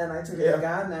 And I took it to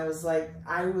God and I was like,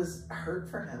 I was hurt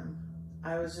for him.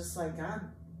 I was just like, God,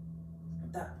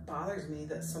 that bothers me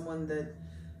that someone that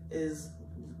is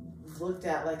looked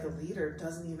at like a leader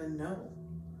doesn't even know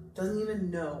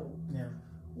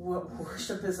what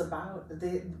worship is about.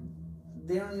 They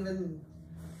don't even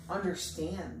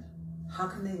understand. How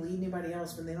can they lead anybody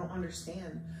else when they don't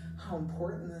understand how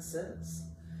important this is?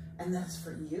 And that's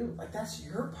for you. Like, that's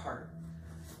your part.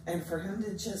 And for him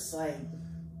to just like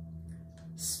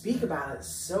speak about it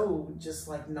so just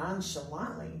like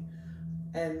nonchalantly,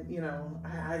 and you know,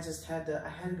 I just had to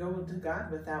go to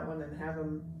God with that one and have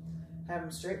him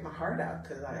straighten my heart out,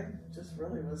 because I just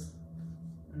really was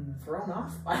thrown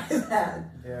off by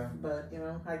that. Yeah. But you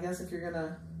know, I guess if you're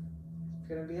gonna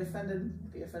be offended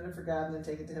for God, and then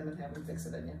take it to him and have him fix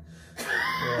it in you.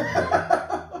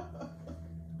 Yeah.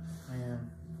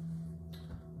 Man.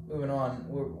 Moving on,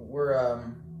 we're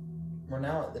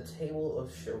now at the table of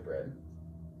showbread.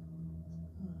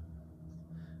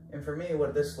 And for me,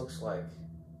 what this looks like,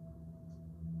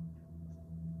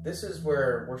 this is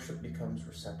where worship becomes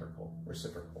reciprocal.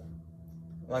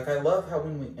 Like, I love how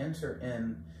when we enter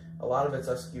in, a lot of it's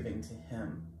us giving to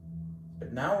him.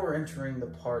 But now we're entering the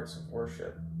parts of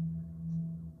worship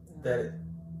that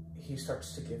he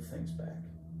starts to give things back.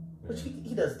 Which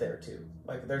he does there too.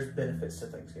 Like, there's benefits to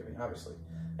Thanksgiving, obviously.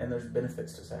 And there's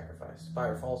benefits to sacrifice.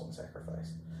 Fire falls on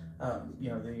sacrifice. You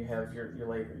know, then you have your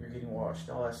labor, you're getting washed,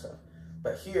 all that stuff.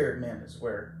 But here, man,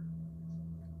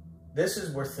 this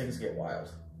is where things get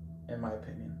wild, in my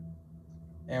opinion.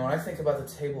 And when I think about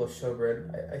the table of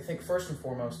showbread, I think first and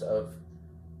foremost of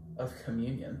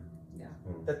communion. Yeah.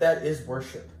 That is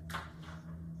worship.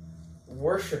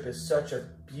 Worship is such a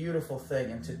beautiful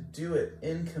thing, and to do it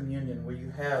in communion, where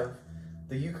you have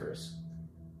the Eucharist,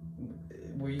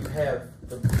 where you have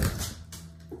the...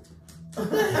 What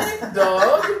the heck,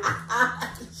 dog?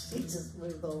 She just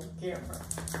moved the whole camera.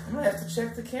 I'm gonna have to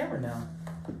check the camera now.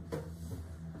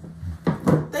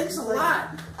 Thanks a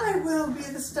lot. I will be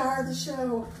the star of the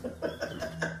show.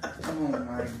 Oh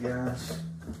my gosh.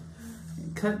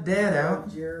 Cut Dad out.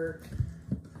 Jerk.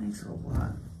 Thanks a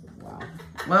lot. Wow.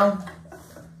 Well,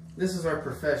 this is our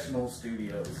professional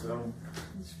studio, so...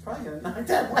 She's probably gonna knock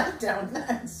that light down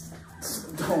next.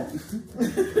 Don't.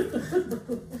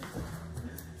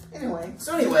 Anyway.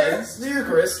 So anyways, the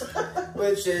Eucharist,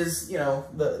 which is, you know,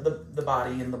 the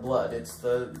body and the blood. It's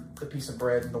the piece of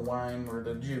bread and the wine or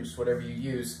the juice, whatever you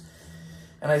use.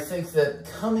 And I think that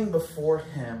coming before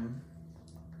him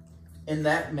in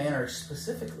that manner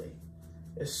specifically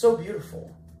is so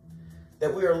beautiful,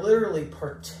 that we are literally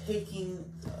partaking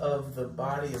of the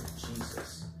body of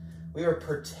Jesus. We are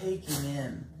partaking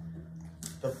in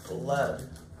the blood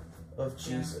of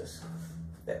Jesus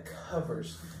that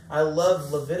covers. I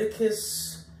love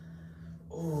Leviticus.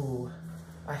 Ooh,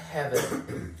 I have it.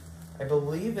 I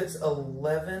believe it's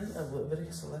 11,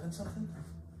 Leviticus 11 something.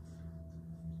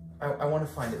 I want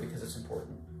to find it because it's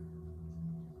important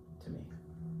to me.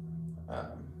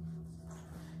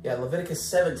 Leviticus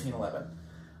 17:11.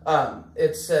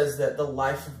 It says that the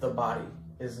life of the body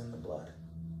is in the blood.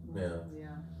 Yeah.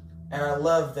 And I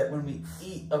love that when we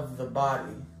eat of the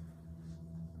body,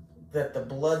 that the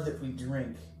blood that we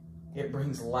drink, it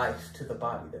brings life to the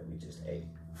body that we just ate.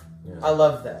 Yeah. I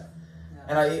love that. Yeah.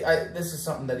 And I this is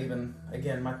something that even,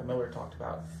 again, Michael Miller talked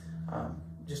about,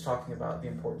 just talking about the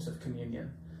importance of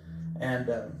communion. And,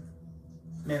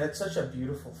 man, it's such a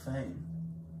beautiful thing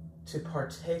to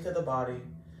partake of the body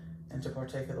and to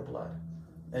partake of the blood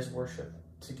as worship,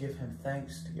 to give him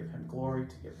thanks, to give him glory,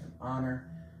 to give him honor,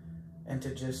 and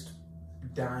to just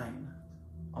dine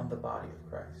on the body of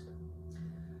Christ.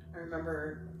 I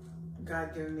remember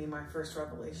God giving me my first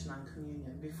revelation on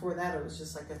communion. Before that, it was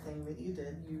just like a thing that you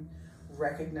did. You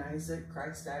recognize that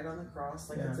Christ died on the cross,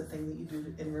 like it's a thing that you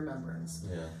do in remembrance.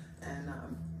 Yeah. And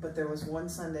but there was one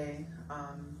Sunday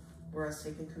where I was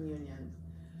taking communion,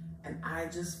 and I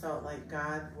just felt like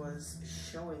God was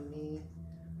showing me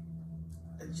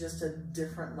just a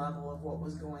different level of what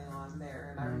was going on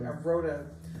there. And I wrote a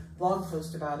blog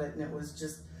post about it, and it was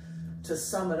just, to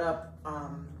sum it up,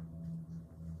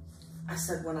 I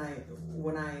said when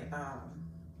I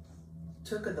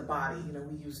took of the body,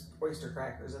 we used oyster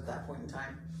crackers at that point in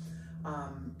time.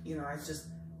 I just,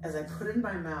 as I put it in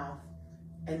my mouth,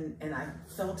 and I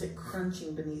felt it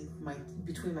crunching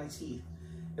between my teeth.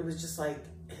 It was just like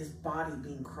his body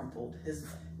being crumpled,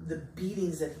 the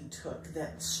beatings that he took,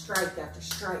 that strike after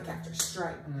strike after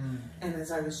strike. And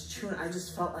as I was chewing, I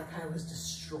just felt like I was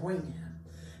destroying him.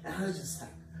 And I was just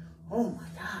like, oh my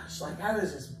gosh, like I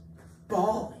was just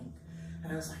bawling.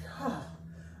 And I was like, oh,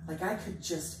 like I could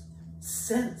just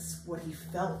sense what he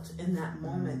felt in that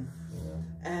moment.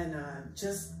 And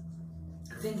just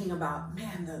thinking about,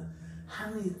 man, how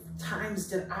many times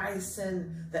did I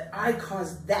sin that I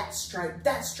caused that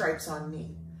stripe's on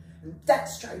me, and that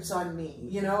stripe's on me,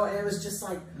 and it was just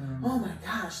like, oh my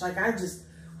gosh, like I just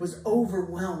was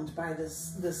overwhelmed by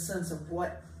this sense of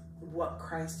what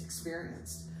Christ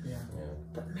experienced.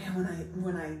 But man,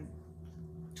 when I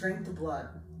drank the blood,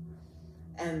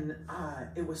 and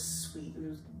it was sweet, it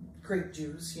was grape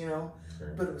juice, Sure.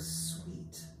 but it was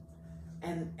sweet,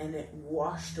 and it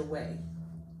washed away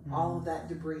all of that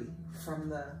debris from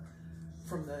the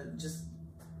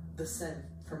sin,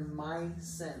 from my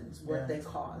sins, what they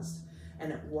caused,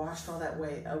 and it washed all that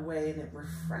away, and it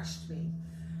refreshed me,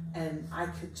 and I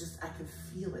could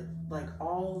feel it like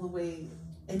all the way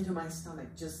into my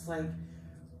stomach, just like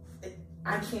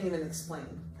I can't even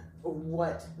explain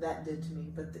what that did to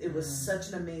me, but it was such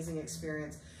an amazing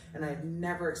experience, and I've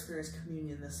never experienced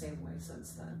communion the same way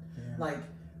since then. Like,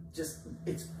 just,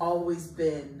 it's always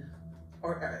been,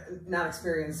 or not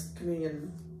experienced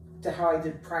communion to how I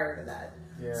did prior to that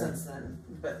since then,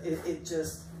 but it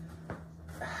just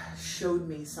showed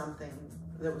me something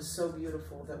that was so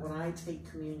beautiful, that when I take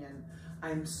communion,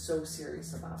 I'm so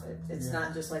serious about it. It's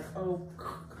not just like, oh,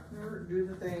 do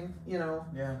the thing,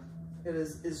 It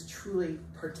is truly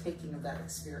partaking of that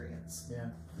experience.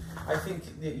 I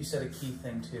think that you said a key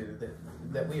thing too,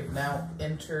 that we have now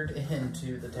entered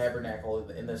into the tabernacle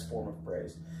in this form of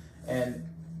praise. And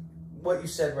what you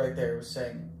said right there was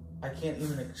saying, I can't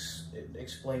even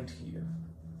explain to you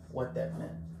what that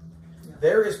meant.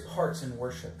 There is parts in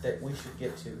worship that we should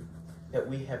get to that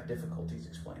we have difficulties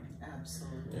explaining.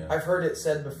 Absolutely. I've heard it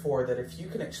said before that if you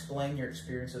can explain your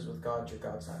experiences with God, your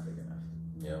God's not big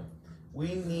enough.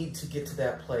 We need to get to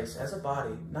that place as a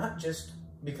body, not just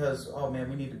because, oh man,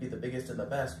 we need to be the biggest and the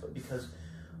best, but because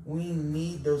we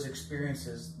need those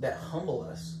experiences that humble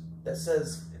us, that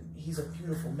says, he's a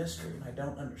beautiful mystery and I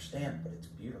don't understand, but it's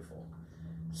beautiful.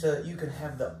 So that you can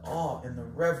have the awe and the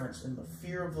reverence and the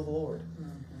fear of the Lord.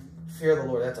 Fear of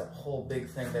the Lord, that's a whole big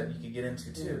thing that you could get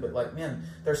into too. But like, man,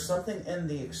 there's something in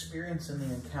the experience and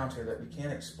the encounter that we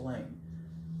can't explain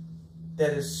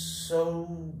that is so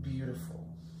beautiful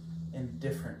and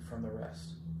different from the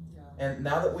rest. And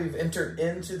now that we've entered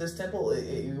into this temple,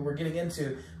 we're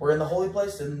in the holy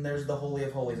place, and there's the Holy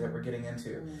of Holies that we're getting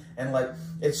into. And like,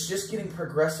 it's just getting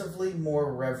progressively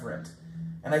more reverent.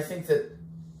 And I think that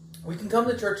we can come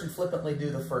to church and flippantly do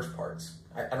the first parts.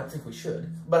 I don't think we should,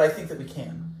 but I think that we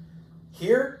can.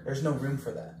 Here, there's no room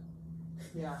for that.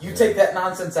 You take that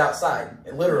nonsense outside,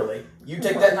 literally. You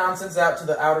take that nonsense out to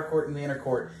the outer court and the inner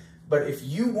court. But if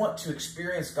you want to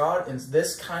experience God in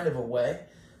this kind of a way,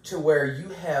 to where you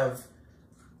have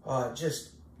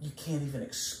you can't even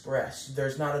express.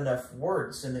 There's not enough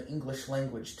words in the English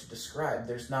language to describe.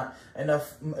 There's not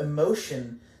enough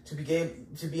emotion to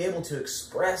be able to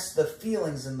express the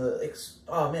feelings and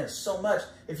oh man, it's so much.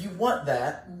 If you want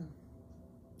that,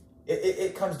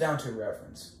 it comes down to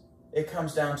reverence. It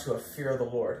comes down to a fear of the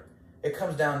Lord. It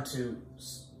comes down to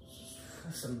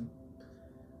some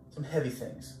heavy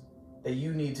things that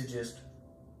you need to just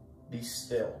be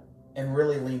still and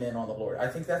really lean in on the Lord. I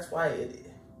think that's why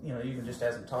even just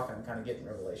as I'm talking, I'm kind of getting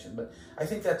revelation, but I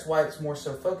think that's why it's more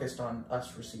so focused on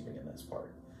us receiving in this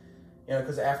part.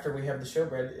 Because after we have the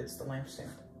showbread, it's the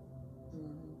lampstand.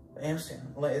 The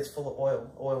lampstand, it's full of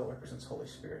oil. Oil represents Holy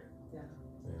Spirit. Yeah.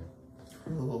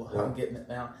 Ooh, I'm getting it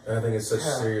now. And I think it's such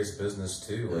serious business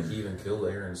too. Like he even killed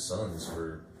Aaron's sons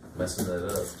for messing that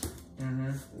up.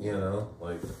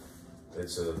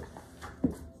 It's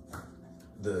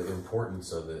the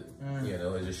importance of it. And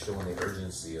just showing the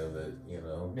urgency of it.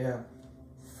 Yeah.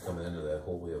 Coming into that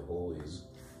Holy of Holies.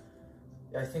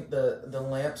 I think the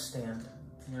lampstand.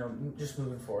 Just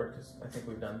moving forward, because I think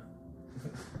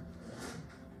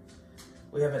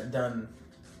we haven't done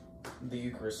the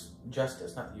Eucharist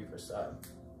justice, not the Eucharist,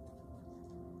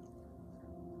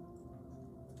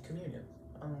 communion.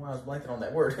 I don't know why I was blanking on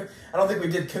that word. I don't think we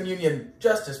did communion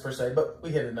justice per se, but we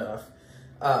hit it enough.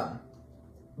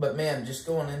 But man, just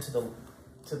going into the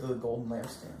golden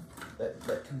lampstand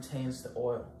that contains the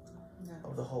oil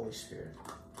of the Holy Spirit,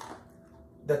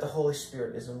 that the Holy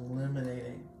Spirit is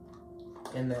illuminating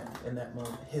in that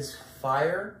moment. His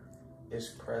fire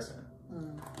is present.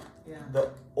 The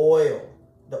oil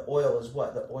is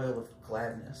what? The oil of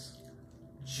gladness,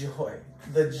 joy,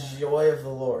 the joy of the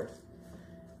Lord.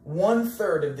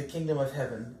 1/3 of the kingdom of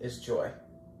heaven is joy.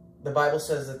 The Bible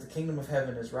says that the kingdom of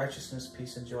heaven is righteousness,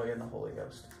 peace, and joy in the Holy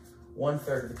Ghost.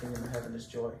 1/3 of the kingdom of heaven is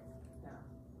joy.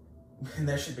 And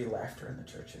there should be laughter in the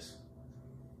churches.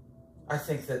 I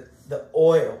think that the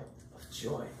oil of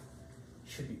joy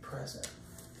should be present.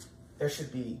 There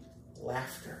should be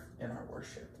laughter in our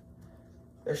worship.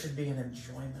 There should be an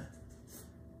enjoyment.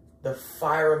 The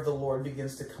fire of the Lord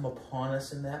begins to come upon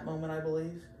us in that moment, I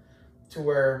believe, to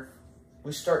where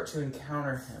we start to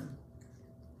encounter Him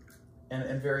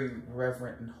in very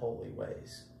reverent and holy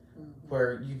ways,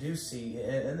 where you do see,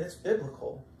 and it's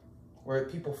biblical, where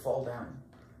people fall down,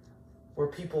 where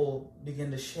people begin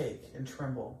to shake and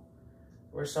tremble,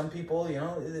 where some people,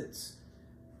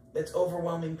 it's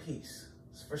overwhelming peace.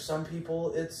 For some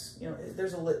people, it's,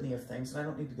 there's a litany of things, and I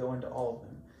don't need to go into all of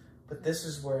them. But this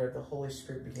is where the Holy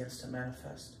Spirit begins to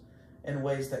manifest in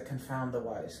ways that confound the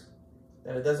wise.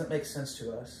 That it doesn't make sense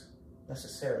to us,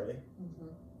 necessarily.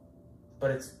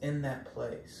 But it's in that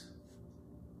place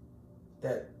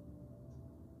that,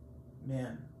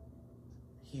 man,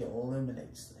 He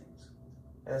illuminates things.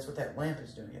 And that's what that lamp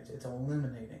is doing. It's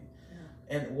illuminating.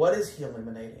 Yeah. And what is He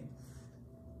illuminating?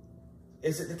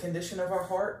 Is it the condition of our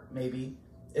heart? Maybe.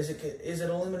 Is it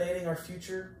illuminating our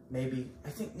future? Maybe. I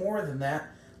think more than that,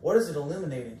 what is it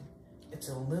illuminating? It's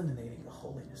illuminating the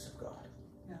holiness of God.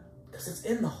 Yeah. Because it's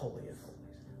in the Holy of Holies.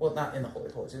 Well, not in the Holy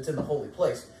of Holies. It's in the holy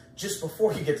place just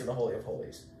before you get to the Holy of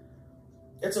Holies.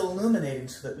 It's illuminating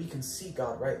so that we can see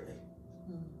God rightly.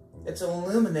 It's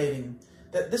illuminating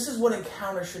that this is what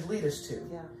encounter should lead us to.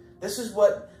 Yeah. This is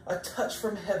what a touch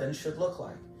from heaven should look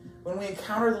like. When we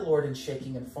encounter the Lord in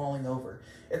shaking and falling over,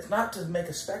 it's not to make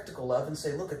a spectacle of and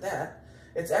say, look at that.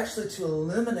 It's actually to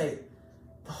illuminate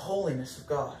the holiness of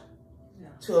God. Yeah.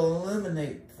 To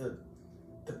illuminate the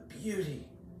beauty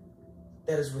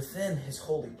that is within His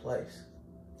holy place.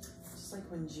 Just like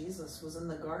when Jesus was in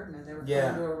the garden and they were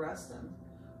trying to arrest Him.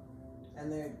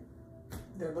 And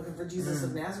they're looking for Jesus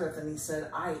of Nazareth, and He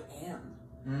said, I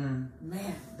am.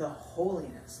 Man, the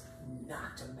holiness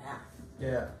knocked Him back.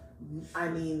 Yeah. I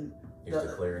mean, He was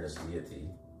declaring His deity.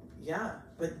 Yeah,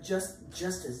 but just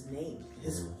His name,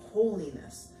 His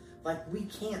holiness. Like, we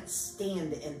can't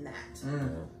stand in that.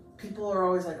 People are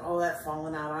always like, oh, that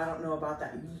falling out, I don't know about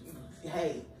that.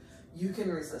 Hey, you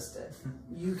can resist it.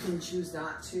 You can choose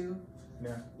not to.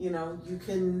 Yeah. You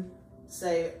can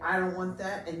say, I don't want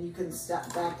that, and you can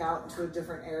step back out into a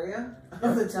different area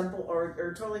of the temple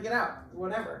or totally get out,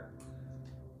 whatever.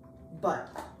 But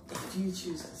if you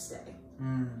choose to stay,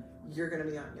 you're going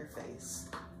to be on your face.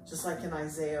 Just like in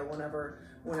Isaiah,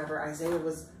 whenever Isaiah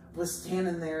was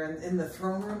standing there in the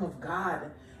throne room of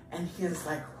God, and he is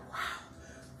like, wow,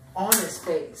 on his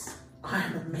face, I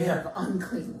am a man of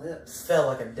unclean lips. Felt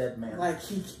like a dead man. Like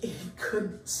he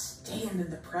couldn't stand in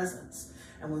the presence.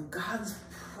 And when God's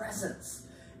presence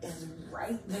is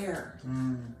right there,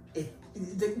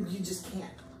 you just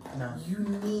can't. No. You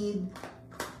need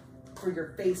for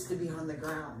your face to be on the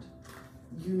ground.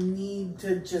 You need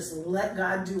to just let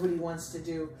God do what he wants to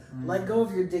do. Let go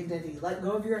of your dignity. Let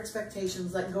go of your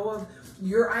expectations. Let go of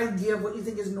your idea of what you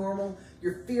think is normal,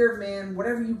 your fear of man,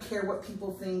 whatever you care what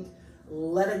people think.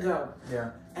 Let it go.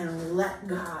 Yeah. And let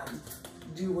God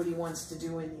do what he wants to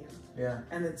do in you. Yeah.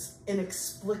 And it's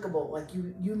inexplicable. Like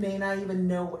you may not even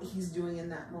know what he's doing in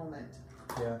that moment.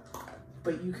 Yeah.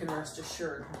 But you can rest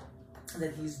assured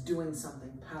that he's doing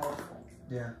something powerful.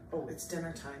 Yeah. Oh, it's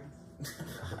dinner time.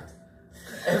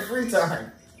 Every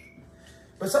time.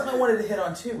 But something I wanted to hit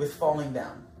on too with falling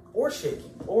down or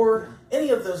shaking or any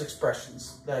of those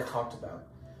expressions that I talked about.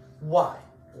 Why?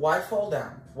 Why fall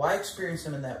down? Why experience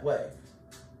them in that way?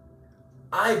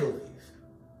 I believe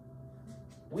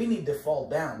we need to fall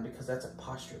down because that's a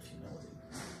posture of humility.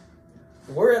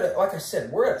 We're at like I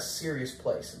said, we're at a serious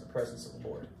place in the presence of the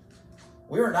Lord.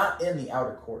 We are not in the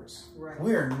outer courts. Right.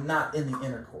 We are not in the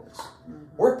inner courts.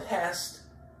 We're past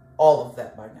all of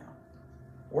that by now.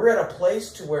 We're at a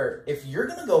place to where if you're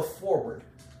going to go forward,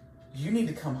 you need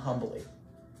to come humbly.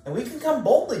 And we can come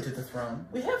boldly to the throne.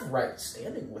 We have right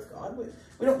standing with God.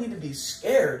 We don't need to be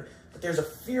scared, but there's a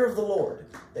fear of the Lord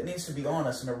that needs to be on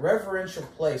us in a reverential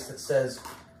place that says,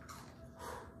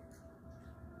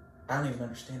 I don't even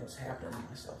understand what's happening to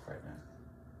myself right now.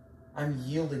 I'm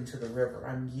yielding to the river.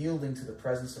 I'm yielding to the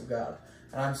presence of God.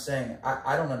 And I'm saying,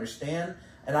 I don't understand.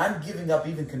 And I'm giving up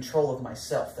even control of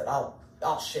myself, that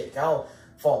I'll shake, I'll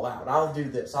fall out, I'll do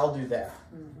this, I'll do that.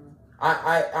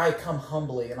 I come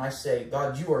humbly and I say,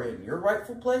 God, you are in your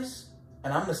rightful place,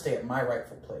 and I'm going to stay at my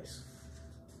rightful place.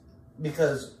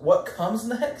 Because what comes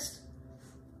next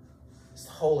is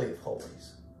the Holy of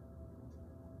Holies.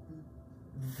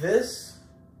 This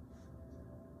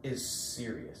is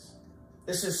serious.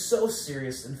 This is so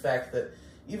serious, in fact, that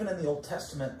even in the Old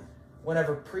Testament,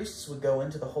 whenever priests would go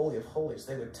into the Holy of Holies,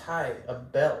 they would tie a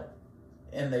bell,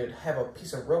 and they would have a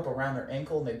piece of rope around their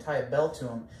ankle, and they'd tie a bell to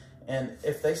them. And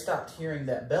if they stopped hearing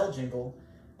that bell jingle,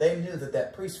 they knew that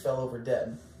that priest fell over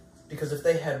dead. Because if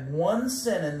they had one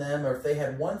sin in them, or if they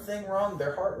had one thing wrong,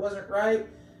 their heart wasn't right,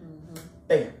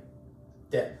 bam,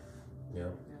 dead. Yeah.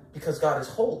 Because God is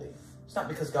holy. It's not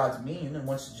because God's mean and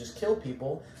wants to just kill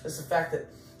people. It's the fact that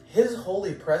his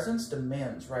holy presence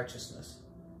demands righteousness.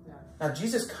 Yeah. Now,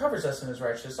 Jesus covers us in his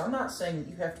righteousness. I'm not saying that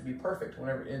you have to be perfect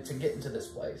to get into this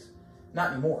place.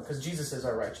 Not anymore, because Jesus is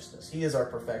our righteousness. He is our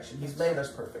perfection. He's made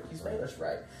us perfect. He's made us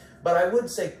right. But I would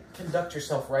say conduct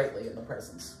yourself rightly in the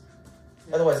presence.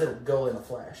 Yeah. Otherwise, it'll go in a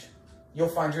flash. You'll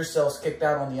find yourselves kicked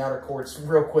out on the outer courts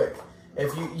real quick.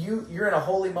 If you're in a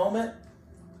holy moment,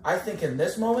 I think in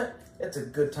this moment, it's a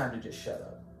good time to just shut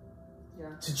up. Yeah.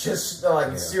 To just,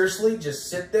 seriously, just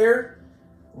sit there,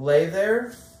 lay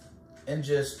there, and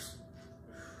just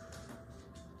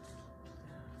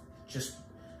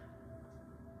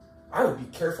I would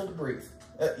be careful to breathe.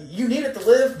 You need it to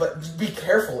live, but be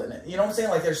careful in it. You know what I'm saying?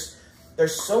 Like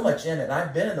there's so much in it. And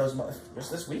I've been in those moments just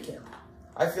this weekend.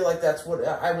 I feel like that's what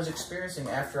I was experiencing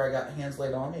after I got hands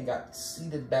laid on me and got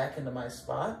seated back into my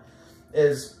spot.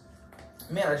 Is,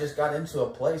 man, I just got into a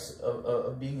place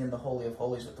of being in the Holy of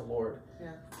Holies with the Lord.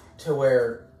 Yeah. To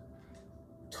where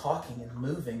talking and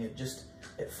moving,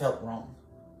 it felt wrong.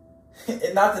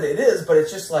 Not that it is, but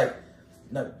it's just like,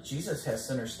 no, Jesus has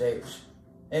center stage.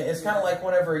 And it's kind of like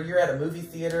whenever you're at a movie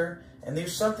theater and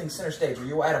there's something center stage, or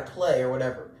you're at a play or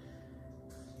whatever.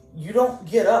 You don't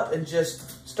get up and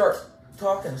just start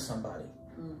talking to somebody.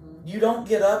 You don't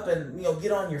get up and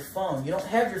get on your phone. You don't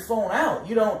have your phone out.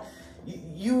 You don't.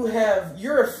 You have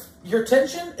your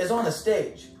attention is on the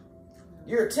stage.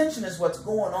 Your attention is what's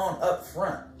going on up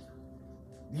front.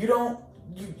 You don't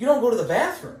go to the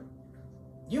bathroom.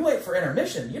 You wait for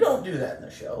intermission. You don't do that in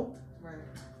the show. Right.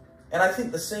 And I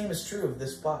think the same is true of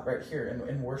this spot right here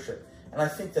in worship. And I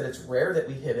think that it's rare that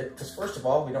we hit it because, first of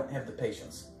all, we don't have the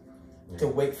patience to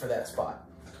wait for that spot.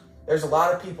 There's a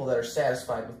lot of people that are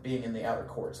satisfied with being in the outer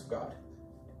courts of God.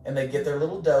 And they get their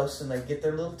little dose and they get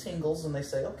their little tingles and they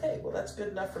say, okay, well, that's good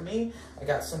enough for me. I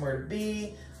got somewhere to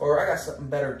be, or I got something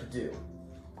better to do.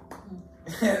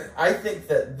 And I think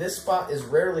that this spot is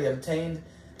rarely obtained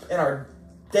in our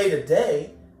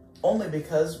day-to-day only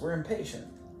because we're impatient.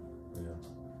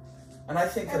 And I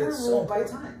think that it's so ruled by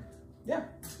important. time. Yeah.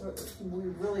 We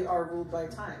really are ruled by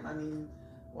time. I mean,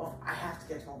 well, I have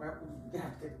to get home. I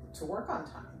have to get to work on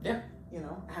time. Yeah.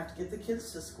 I have to get the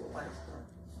kids to school.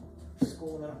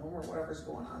 School them at home or whatever's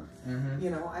going on.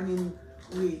 I mean,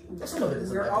 some of it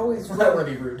is. We're always. I don't want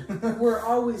to be rude. We're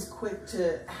always quick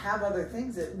to have other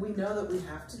things that we know that we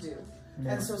have to do,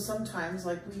 Yeah. and so sometimes,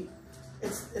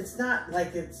 it's not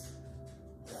like it's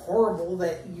horrible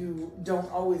that you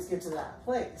don't always get to that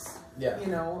place. Yeah. You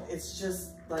know, it's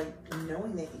just like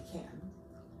knowing that you can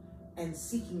and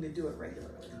seeking to do it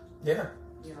regularly. Yeah.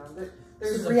 You know, This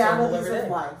there's is obtainable realities every of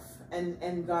day. life,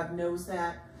 and God knows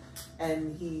that,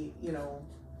 and He, you know,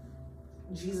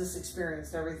 Jesus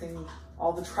experienced everything,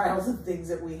 all the trials and things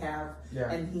that we have,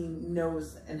 Yeah. and He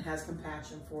knows and has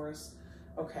compassion for us.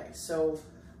 Okay, so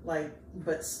like,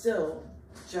 but still,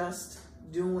 just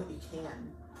doing what you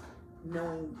can,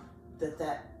 knowing that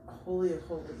that Holy of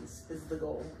Holies is the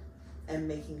goal, and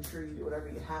making sure you do whatever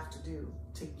you have to do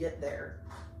to get there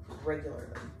regularly.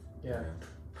 Yeah.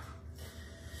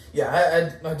 Yeah,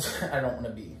 I don't want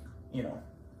to be, you know,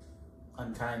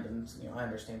 unkind, and, you know, I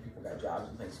understand people got jobs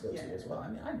and things to go to as well. I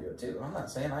mean, I do it too. I'm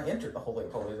not saying I enter the Holy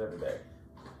of Holies every day.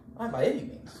 Not by any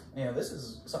means. You know, this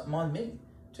is something on me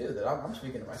too, that I'm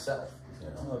speaking to myself, you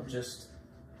know, of just,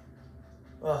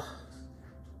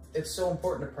 it's so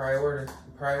important to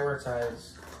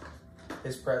prioritize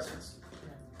His presence.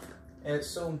 And it's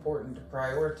so important to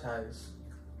prioritize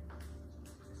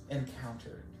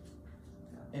encounter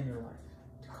in your life.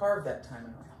 To carve that time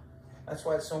out. That's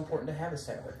why it's so important to have a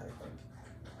Sabbath, I think.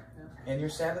 And your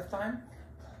Sabbath time,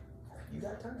 you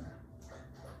got time.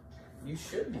 You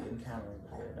should be encountering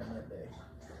the Lord on that day.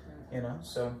 You know,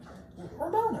 so,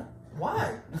 Ramona,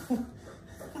 why? Oh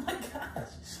my gosh,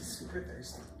 she's super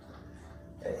thirsty.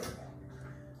 Hey,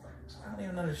 I don't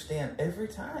even understand. Every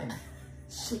time.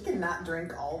 She cannot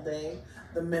drink all day.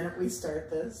 The minute we start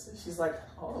this, she's like,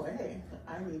 "Oh, hey,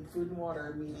 I need food and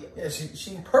water immediately." Yeah,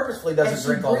 she purposefully doesn't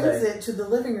drink all day. And she brings it to the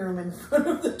living room in front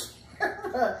of the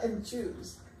camera and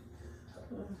chews.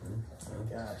 Oh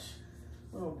my gosh,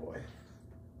 Oh boy,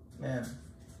 man.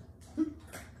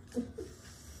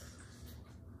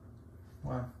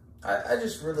 Wow, I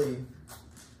just really,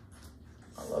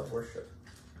 I love worship.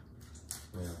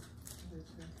 Yeah.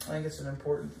 I think it's an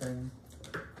important thing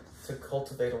to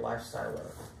cultivate a lifestyle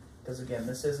of. Because again,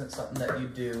 this isn't something that you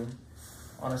do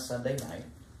on a Sunday night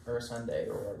or a Sunday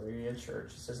or wherever you're in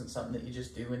church. This isn't something that you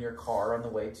just do in your car on the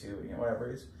way to, you know,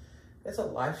 whatever. It's a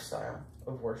lifestyle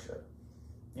of worship.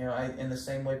 You know, in the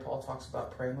same way Paul talks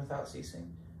about praying without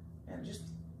ceasing. And just,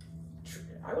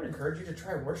 I would encourage you to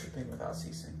try worshiping without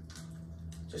ceasing.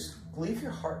 Just leave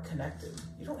your heart connected.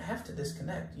 You don't have to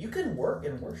disconnect. You can work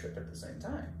and worship at the same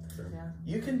time. Sure. yeah,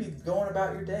 You can be going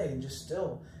about your day and just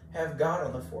still have God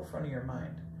on the forefront of your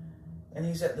mind. And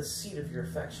He's at the seat of your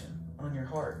affection on your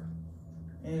heart.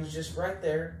 And He's just right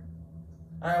there.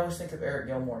 I always think of Eric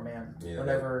Gilmore, man. Yeah.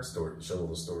 Whenever... The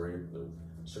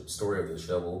story of the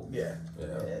shovel. Yeah.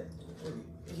 Yeah.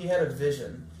 He had a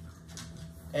vision.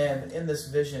 And in this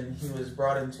vision, he was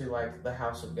brought into, like, the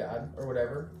house of God or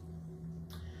whatever.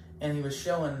 And he was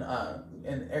showing,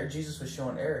 Jesus was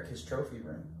showing Eric his trophy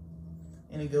room.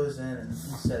 And he goes in and he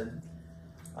said,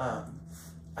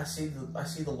 I see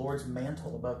the Lord's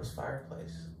mantle above his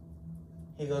fireplace.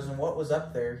 He goes, and what was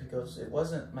up there? He goes, it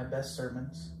wasn't my best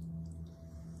sermons.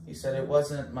 He said, it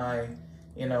wasn't my,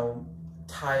 you know,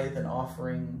 tithe and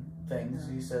offering things.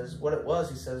 He says, what it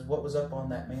was, he says, what was up on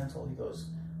that mantle? He goes,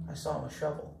 I saw a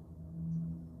shovel.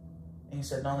 And he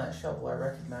said, and on that shovel, I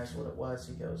recognized what it was.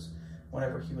 He goes,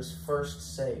 whenever he was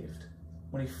first saved,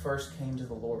 when he first came to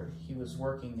the Lord, he was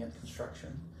working in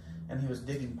construction and he was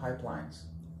digging pipelines.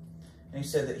 And he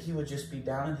said that he would just be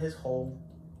down in his hole.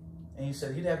 And he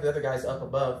said he'd have the other guys up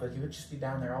above, but he would just be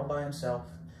down there all by himself,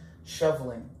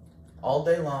 shoveling all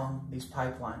day long these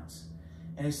pipelines.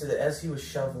 And he said that as he was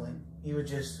shoveling, he would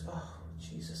just, oh,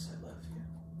 Jesus, I love you.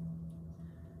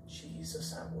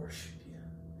 Jesus, I worship you.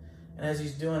 And as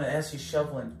he's doing it, as he's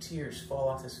shoveling, tears fall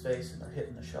off his face and they're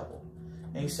hitting the shovel.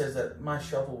 And he says that my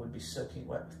shovel would be soaking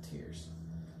wet with tears.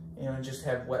 You know, and just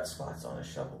have wet spots on his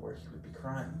shovel where he would be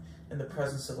crying in the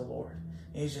presence of the Lord.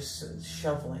 And he's just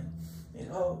shoveling.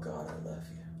 And, oh, God, I love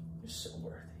you. You're so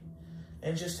worthy.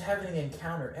 And just having an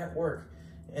encounter at work.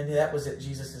 And that was at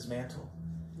Jesus' mantle.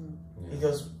 Yeah. He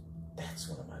goes, that's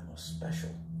one of my most special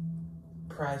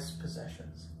prized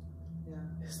possessions. yeah,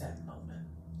 Is that moment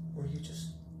where you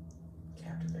just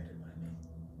captivated by me.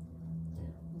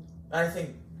 Yeah. I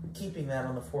think keeping that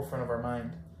on the forefront of our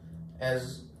mind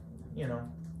as, you know,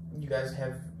 you guys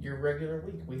have your regular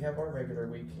week. We have our regular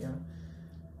week, you know,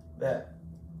 that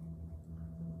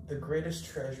the greatest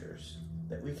treasures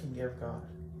that we can give God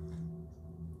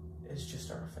is just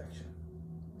our affection.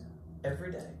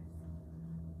 Every day.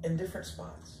 In different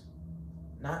spots.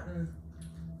 Not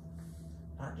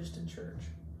just in church,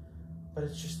 but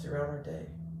it's just throughout our day.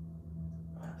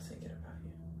 God, I'm thinking about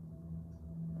you.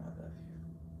 I love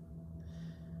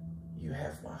you. You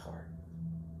have my heart.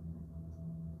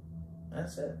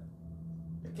 That's it.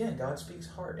 Again, God speaks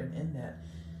heart, and in that,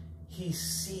 He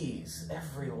sees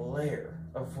every layer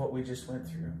of what we just went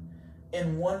through.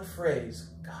 In one phrase,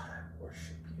 God, I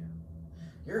worship you.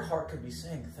 Your heart could be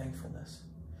saying thankfulness.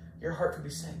 Your heart could be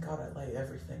saying, God, I lay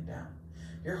everything down.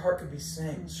 Your heart could be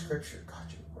saying scripture, God,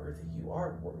 you're worthy. You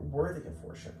are worthy of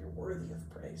worship. You're worthy of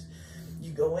praise.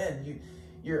 You go in,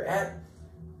 you're at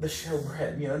the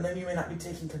showbread, and then you may not be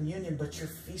taking communion, but you're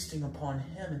feasting upon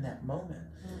him in that moment.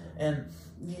 And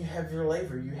you have your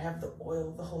laver, you have the oil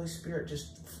of the Holy Spirit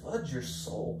just floods your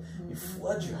soul. You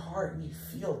flood your heart, and you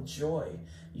feel joy.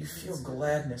 You feel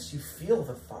gladness. You feel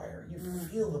the fire. You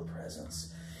feel the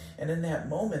presence. And in that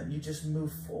moment, you just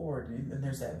move forward, and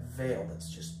there's that veil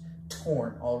that's just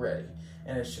torn already.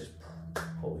 And it's just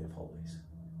Holy of Holies,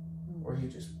 where he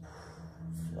just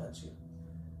floods you.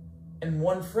 In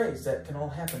one phrase, that can all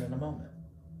happen in a moment.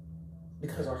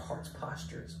 Because our heart's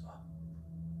posture is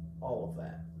all of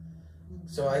that.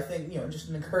 So I think, just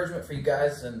an encouragement for you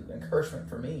guys and encouragement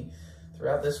for me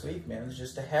throughout this week, man, is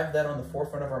just to have that on the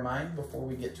forefront of our mind before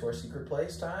we get to our secret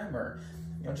place time, or,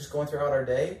 just going throughout our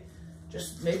day.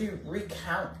 Just maybe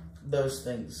recount those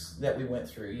things that we went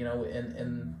through,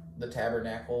 in the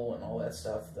tabernacle and all that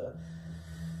stuff, the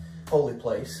holy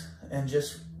place, and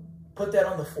just put that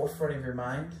on the forefront of your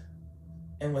mind,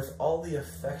 and with all the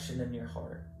affection in your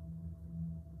heart,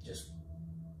 just,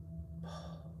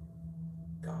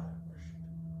 God, I worship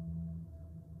you.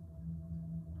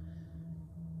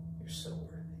 You're so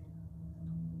worthy.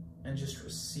 And just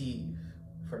receive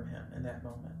from him in that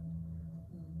moment.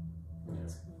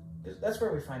 Yeah. That's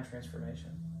where we find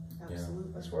transformation. Absolutely.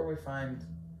 Yeah. That's where we find...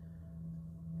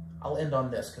 I'll end on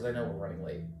this because I know we're running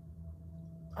late.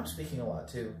 I'm speaking a lot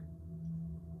too.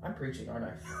 I'm preaching, aren't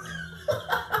I?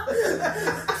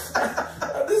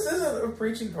 This isn't a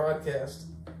preaching podcast,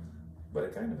 but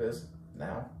it kind of is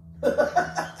now.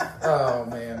 Oh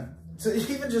man! So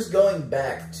even just going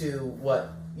back to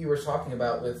what you were talking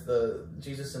about with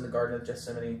Jesus in the Garden of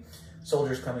Gethsemane,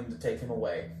 soldiers coming to take him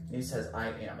away. He says, "I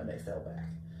am," and they fell back.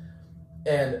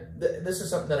 And this is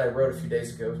something that I wrote a few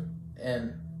days ago,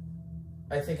 and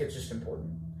I think it's just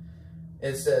important.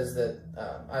 It says that,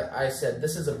 I said,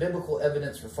 this is a biblical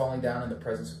evidence for falling down in the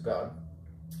presence of God.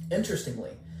 Interestingly,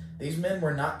 these men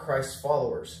were not Christ's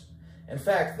followers. In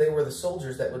fact, they were the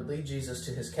soldiers that would lead Jesus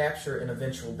to his capture and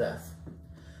eventual death.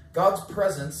 God's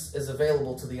presence is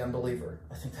available to the unbeliever.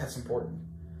 I think that's important.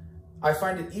 I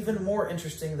find it even more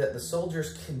interesting that the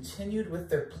soldiers continued with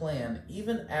their plan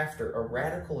even after a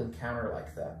radical encounter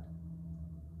like that.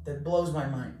 That blows my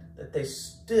mind, that they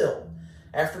still,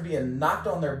 after being knocked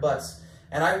on their butts,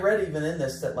 and I read even in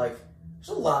this that, there's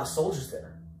a lot of soldiers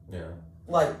there. Yeah.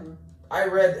 I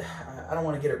read, I don't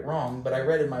want to get it wrong, but I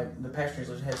read in the Passion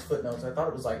Translation has footnotes. I thought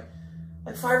it was like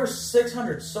 500 or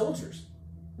 600 soldiers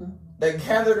that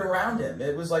gathered around him.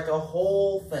 It was like a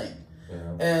whole thing.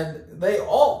 Yeah. And they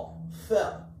all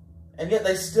fell. And yet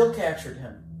they still captured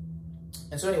him.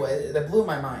 And so anyway, that blew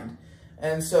my mind.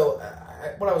 And so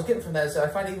what I was getting from that is that I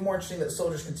find it even more interesting that the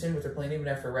soldiers continued with their plan even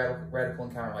after a radical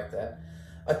encounter like that.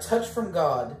 A touch from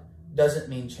God doesn't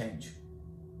mean change.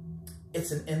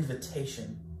 It's an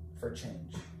invitation for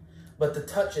change. But the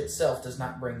touch itself does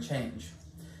not bring change.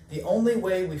 The only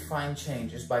way we find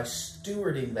change is by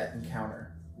stewarding that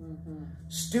encounter.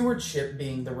 Stewardship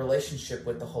being the relationship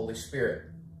with the Holy Spirit.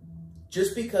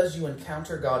 Just because you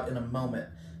encounter God in a moment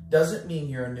doesn't mean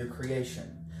you're a new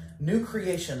creation. New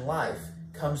creation life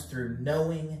comes through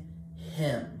knowing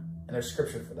him. And there's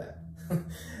scripture for that.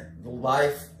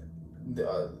 Life,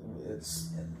 it's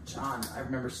in John, I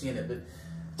remember seeing it, but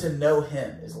to know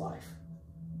him is life.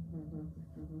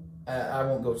 I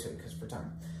won't go to it because for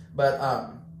time.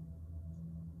 But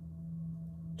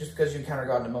just because you encounter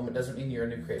God in a moment doesn't mean you're a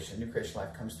new creation. New creation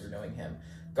life comes through knowing him.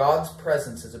 God's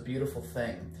presence is a beautiful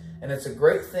thing, and it's a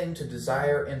great thing to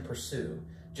desire and pursue.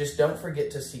 Just don't forget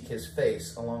to seek his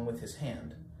face along with his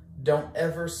hand. Don't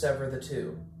ever sever the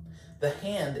two. The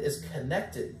hand is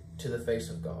connected to the face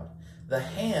of God. The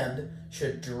hand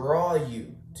should draw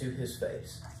you to his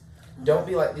face. Don't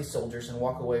be like these soldiers and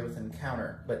walk away with an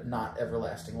encounter, but not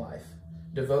everlasting life.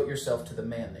 Devote yourself to the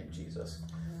man named Jesus.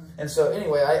 And so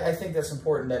anyway, I think that's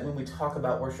important that when we talk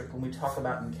about worship, when we talk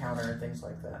about encounter and things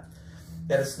like that,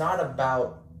 that it's not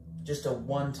about just a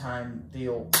one-time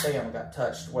deal, bam, I got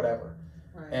touched, whatever.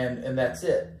 Right. And that's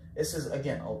it. This is,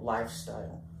 again, a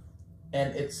lifestyle.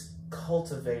 And it's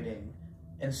cultivating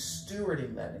and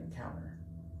stewarding that encounter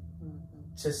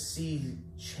to see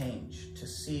change, to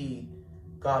see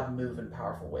God move in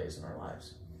powerful ways in our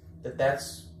lives.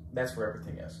 That's where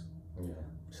everything is. Yeah.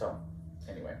 So,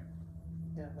 anyway.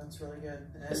 Yeah, that's really good.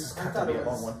 And this is going to be a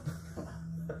long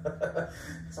one.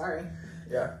 Sorry.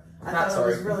 Yeah. I thought it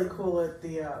was really cool at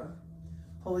the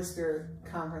Holy Spirit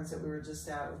conference that we were just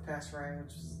at with Pastor Ryan,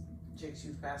 which was Jake's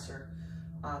youth pastor,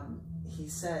 he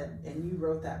said, and you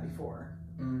wrote that before,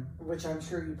 which I'm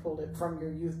sure you pulled it from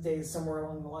your youth days somewhere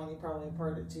along the line. He probably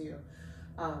imparted it to you.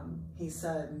 He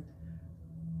said,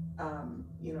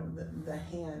 you know, the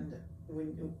hand,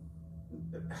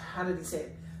 how did he say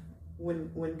it?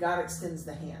 When God extends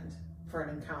the hand for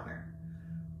an encounter,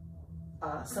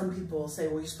 some people say,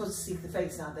 well, you're supposed to seek the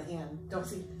face, not the hand. Don't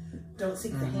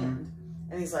seek the hand.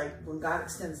 And he's like, when God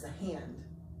extends the hand,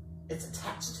 it's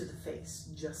attached to the face.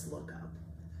 Just look up.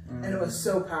 And it was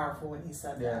so powerful when he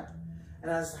said that. And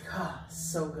I was like, oh,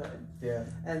 so good. Yeah.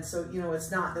 And so, you know,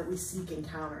 it's not that we seek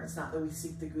encounter. It's not that we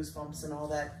seek the goosebumps and all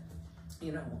that,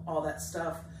 you know, all that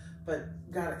stuff. But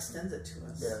God extends it to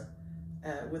us.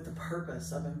 Yeah. With the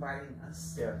purpose of inviting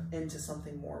us into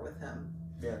something more with him.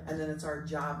 Yeah. And then it's our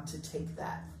job to take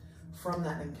that from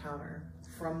that encounter,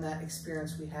 from that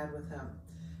experience we had with him,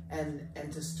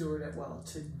 and to steward it well,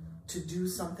 to do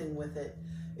something with it.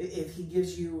 If he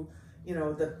gives you, you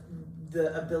know,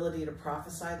 the ability to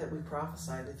prophesy, that we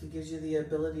prophesied. If he gives you the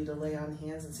ability to lay on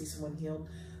hands and see someone healed,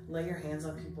 lay your hands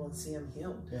on people and see them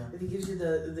healed. Yeah. If he gives you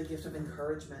the gift of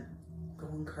encouragement, go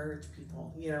encourage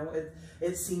people. You know,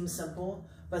 it seems simple,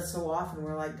 but so often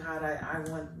we're like, God, I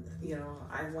want, you know,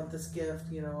 I want this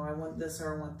gift, you know, I want this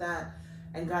or I want that.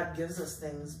 And God gives us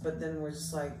things, but then we're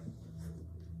just like,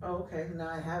 oh, okay, now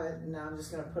I have it, and now I'm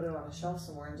just going to put it on a shelf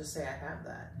somewhere and just say I have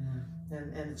that.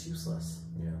 And it's useless.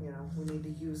 Yeah. You know, we need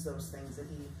to use those things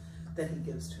that he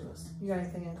gives to us. You got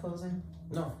anything in closing?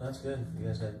 No, that's good. You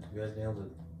guys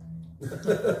nailed it.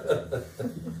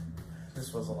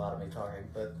 This was a lot of me talking,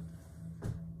 but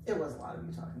It was a lot of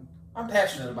you talking. I'm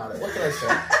passionate about it. What can I say?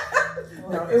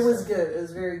 No, it was good. It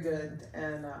was very good.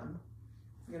 And,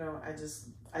 you know, I just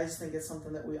think it's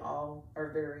something that we all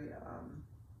are very,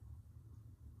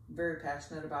 very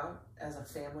passionate about as a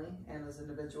family and as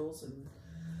individuals. And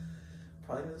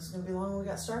probably this is going to be long when we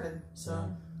got started. So,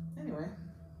 anyway.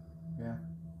 Yeah.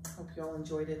 Hope you all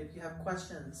enjoyed it. If you have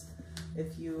questions,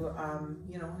 if you,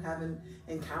 you know, have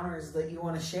encounters that you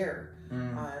want to share,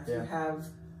 if you have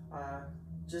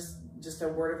just a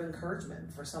word of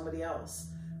encouragement for somebody else,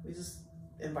 we just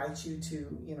invite you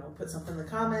to, you know, put something in the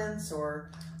comments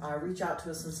or reach out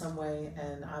to us in some way.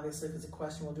 And obviously, if it's a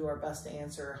question, we'll do our best to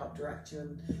answer, help direct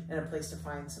you in a place to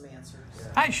find some answers.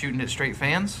 Yeah. Hi, Shooting It Straight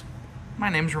fans. My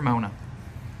name's Ramona.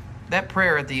 That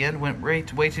prayer at the end went way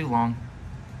too long.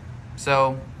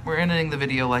 So, we're ending the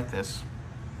video like this.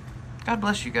 God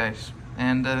bless you guys.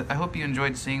 And I hope you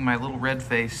enjoyed seeing my little red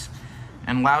face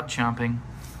and loud chomping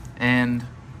and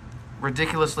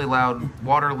ridiculously loud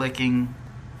water licking.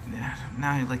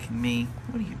 Now you're licking me.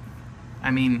 I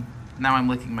mean, now I'm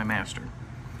licking my master.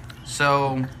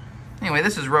 So, anyway,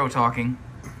 this is Ro talking.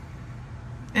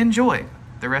 Enjoy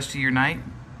the rest of your night.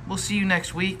 We'll see you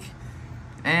next week.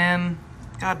 And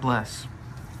God bless.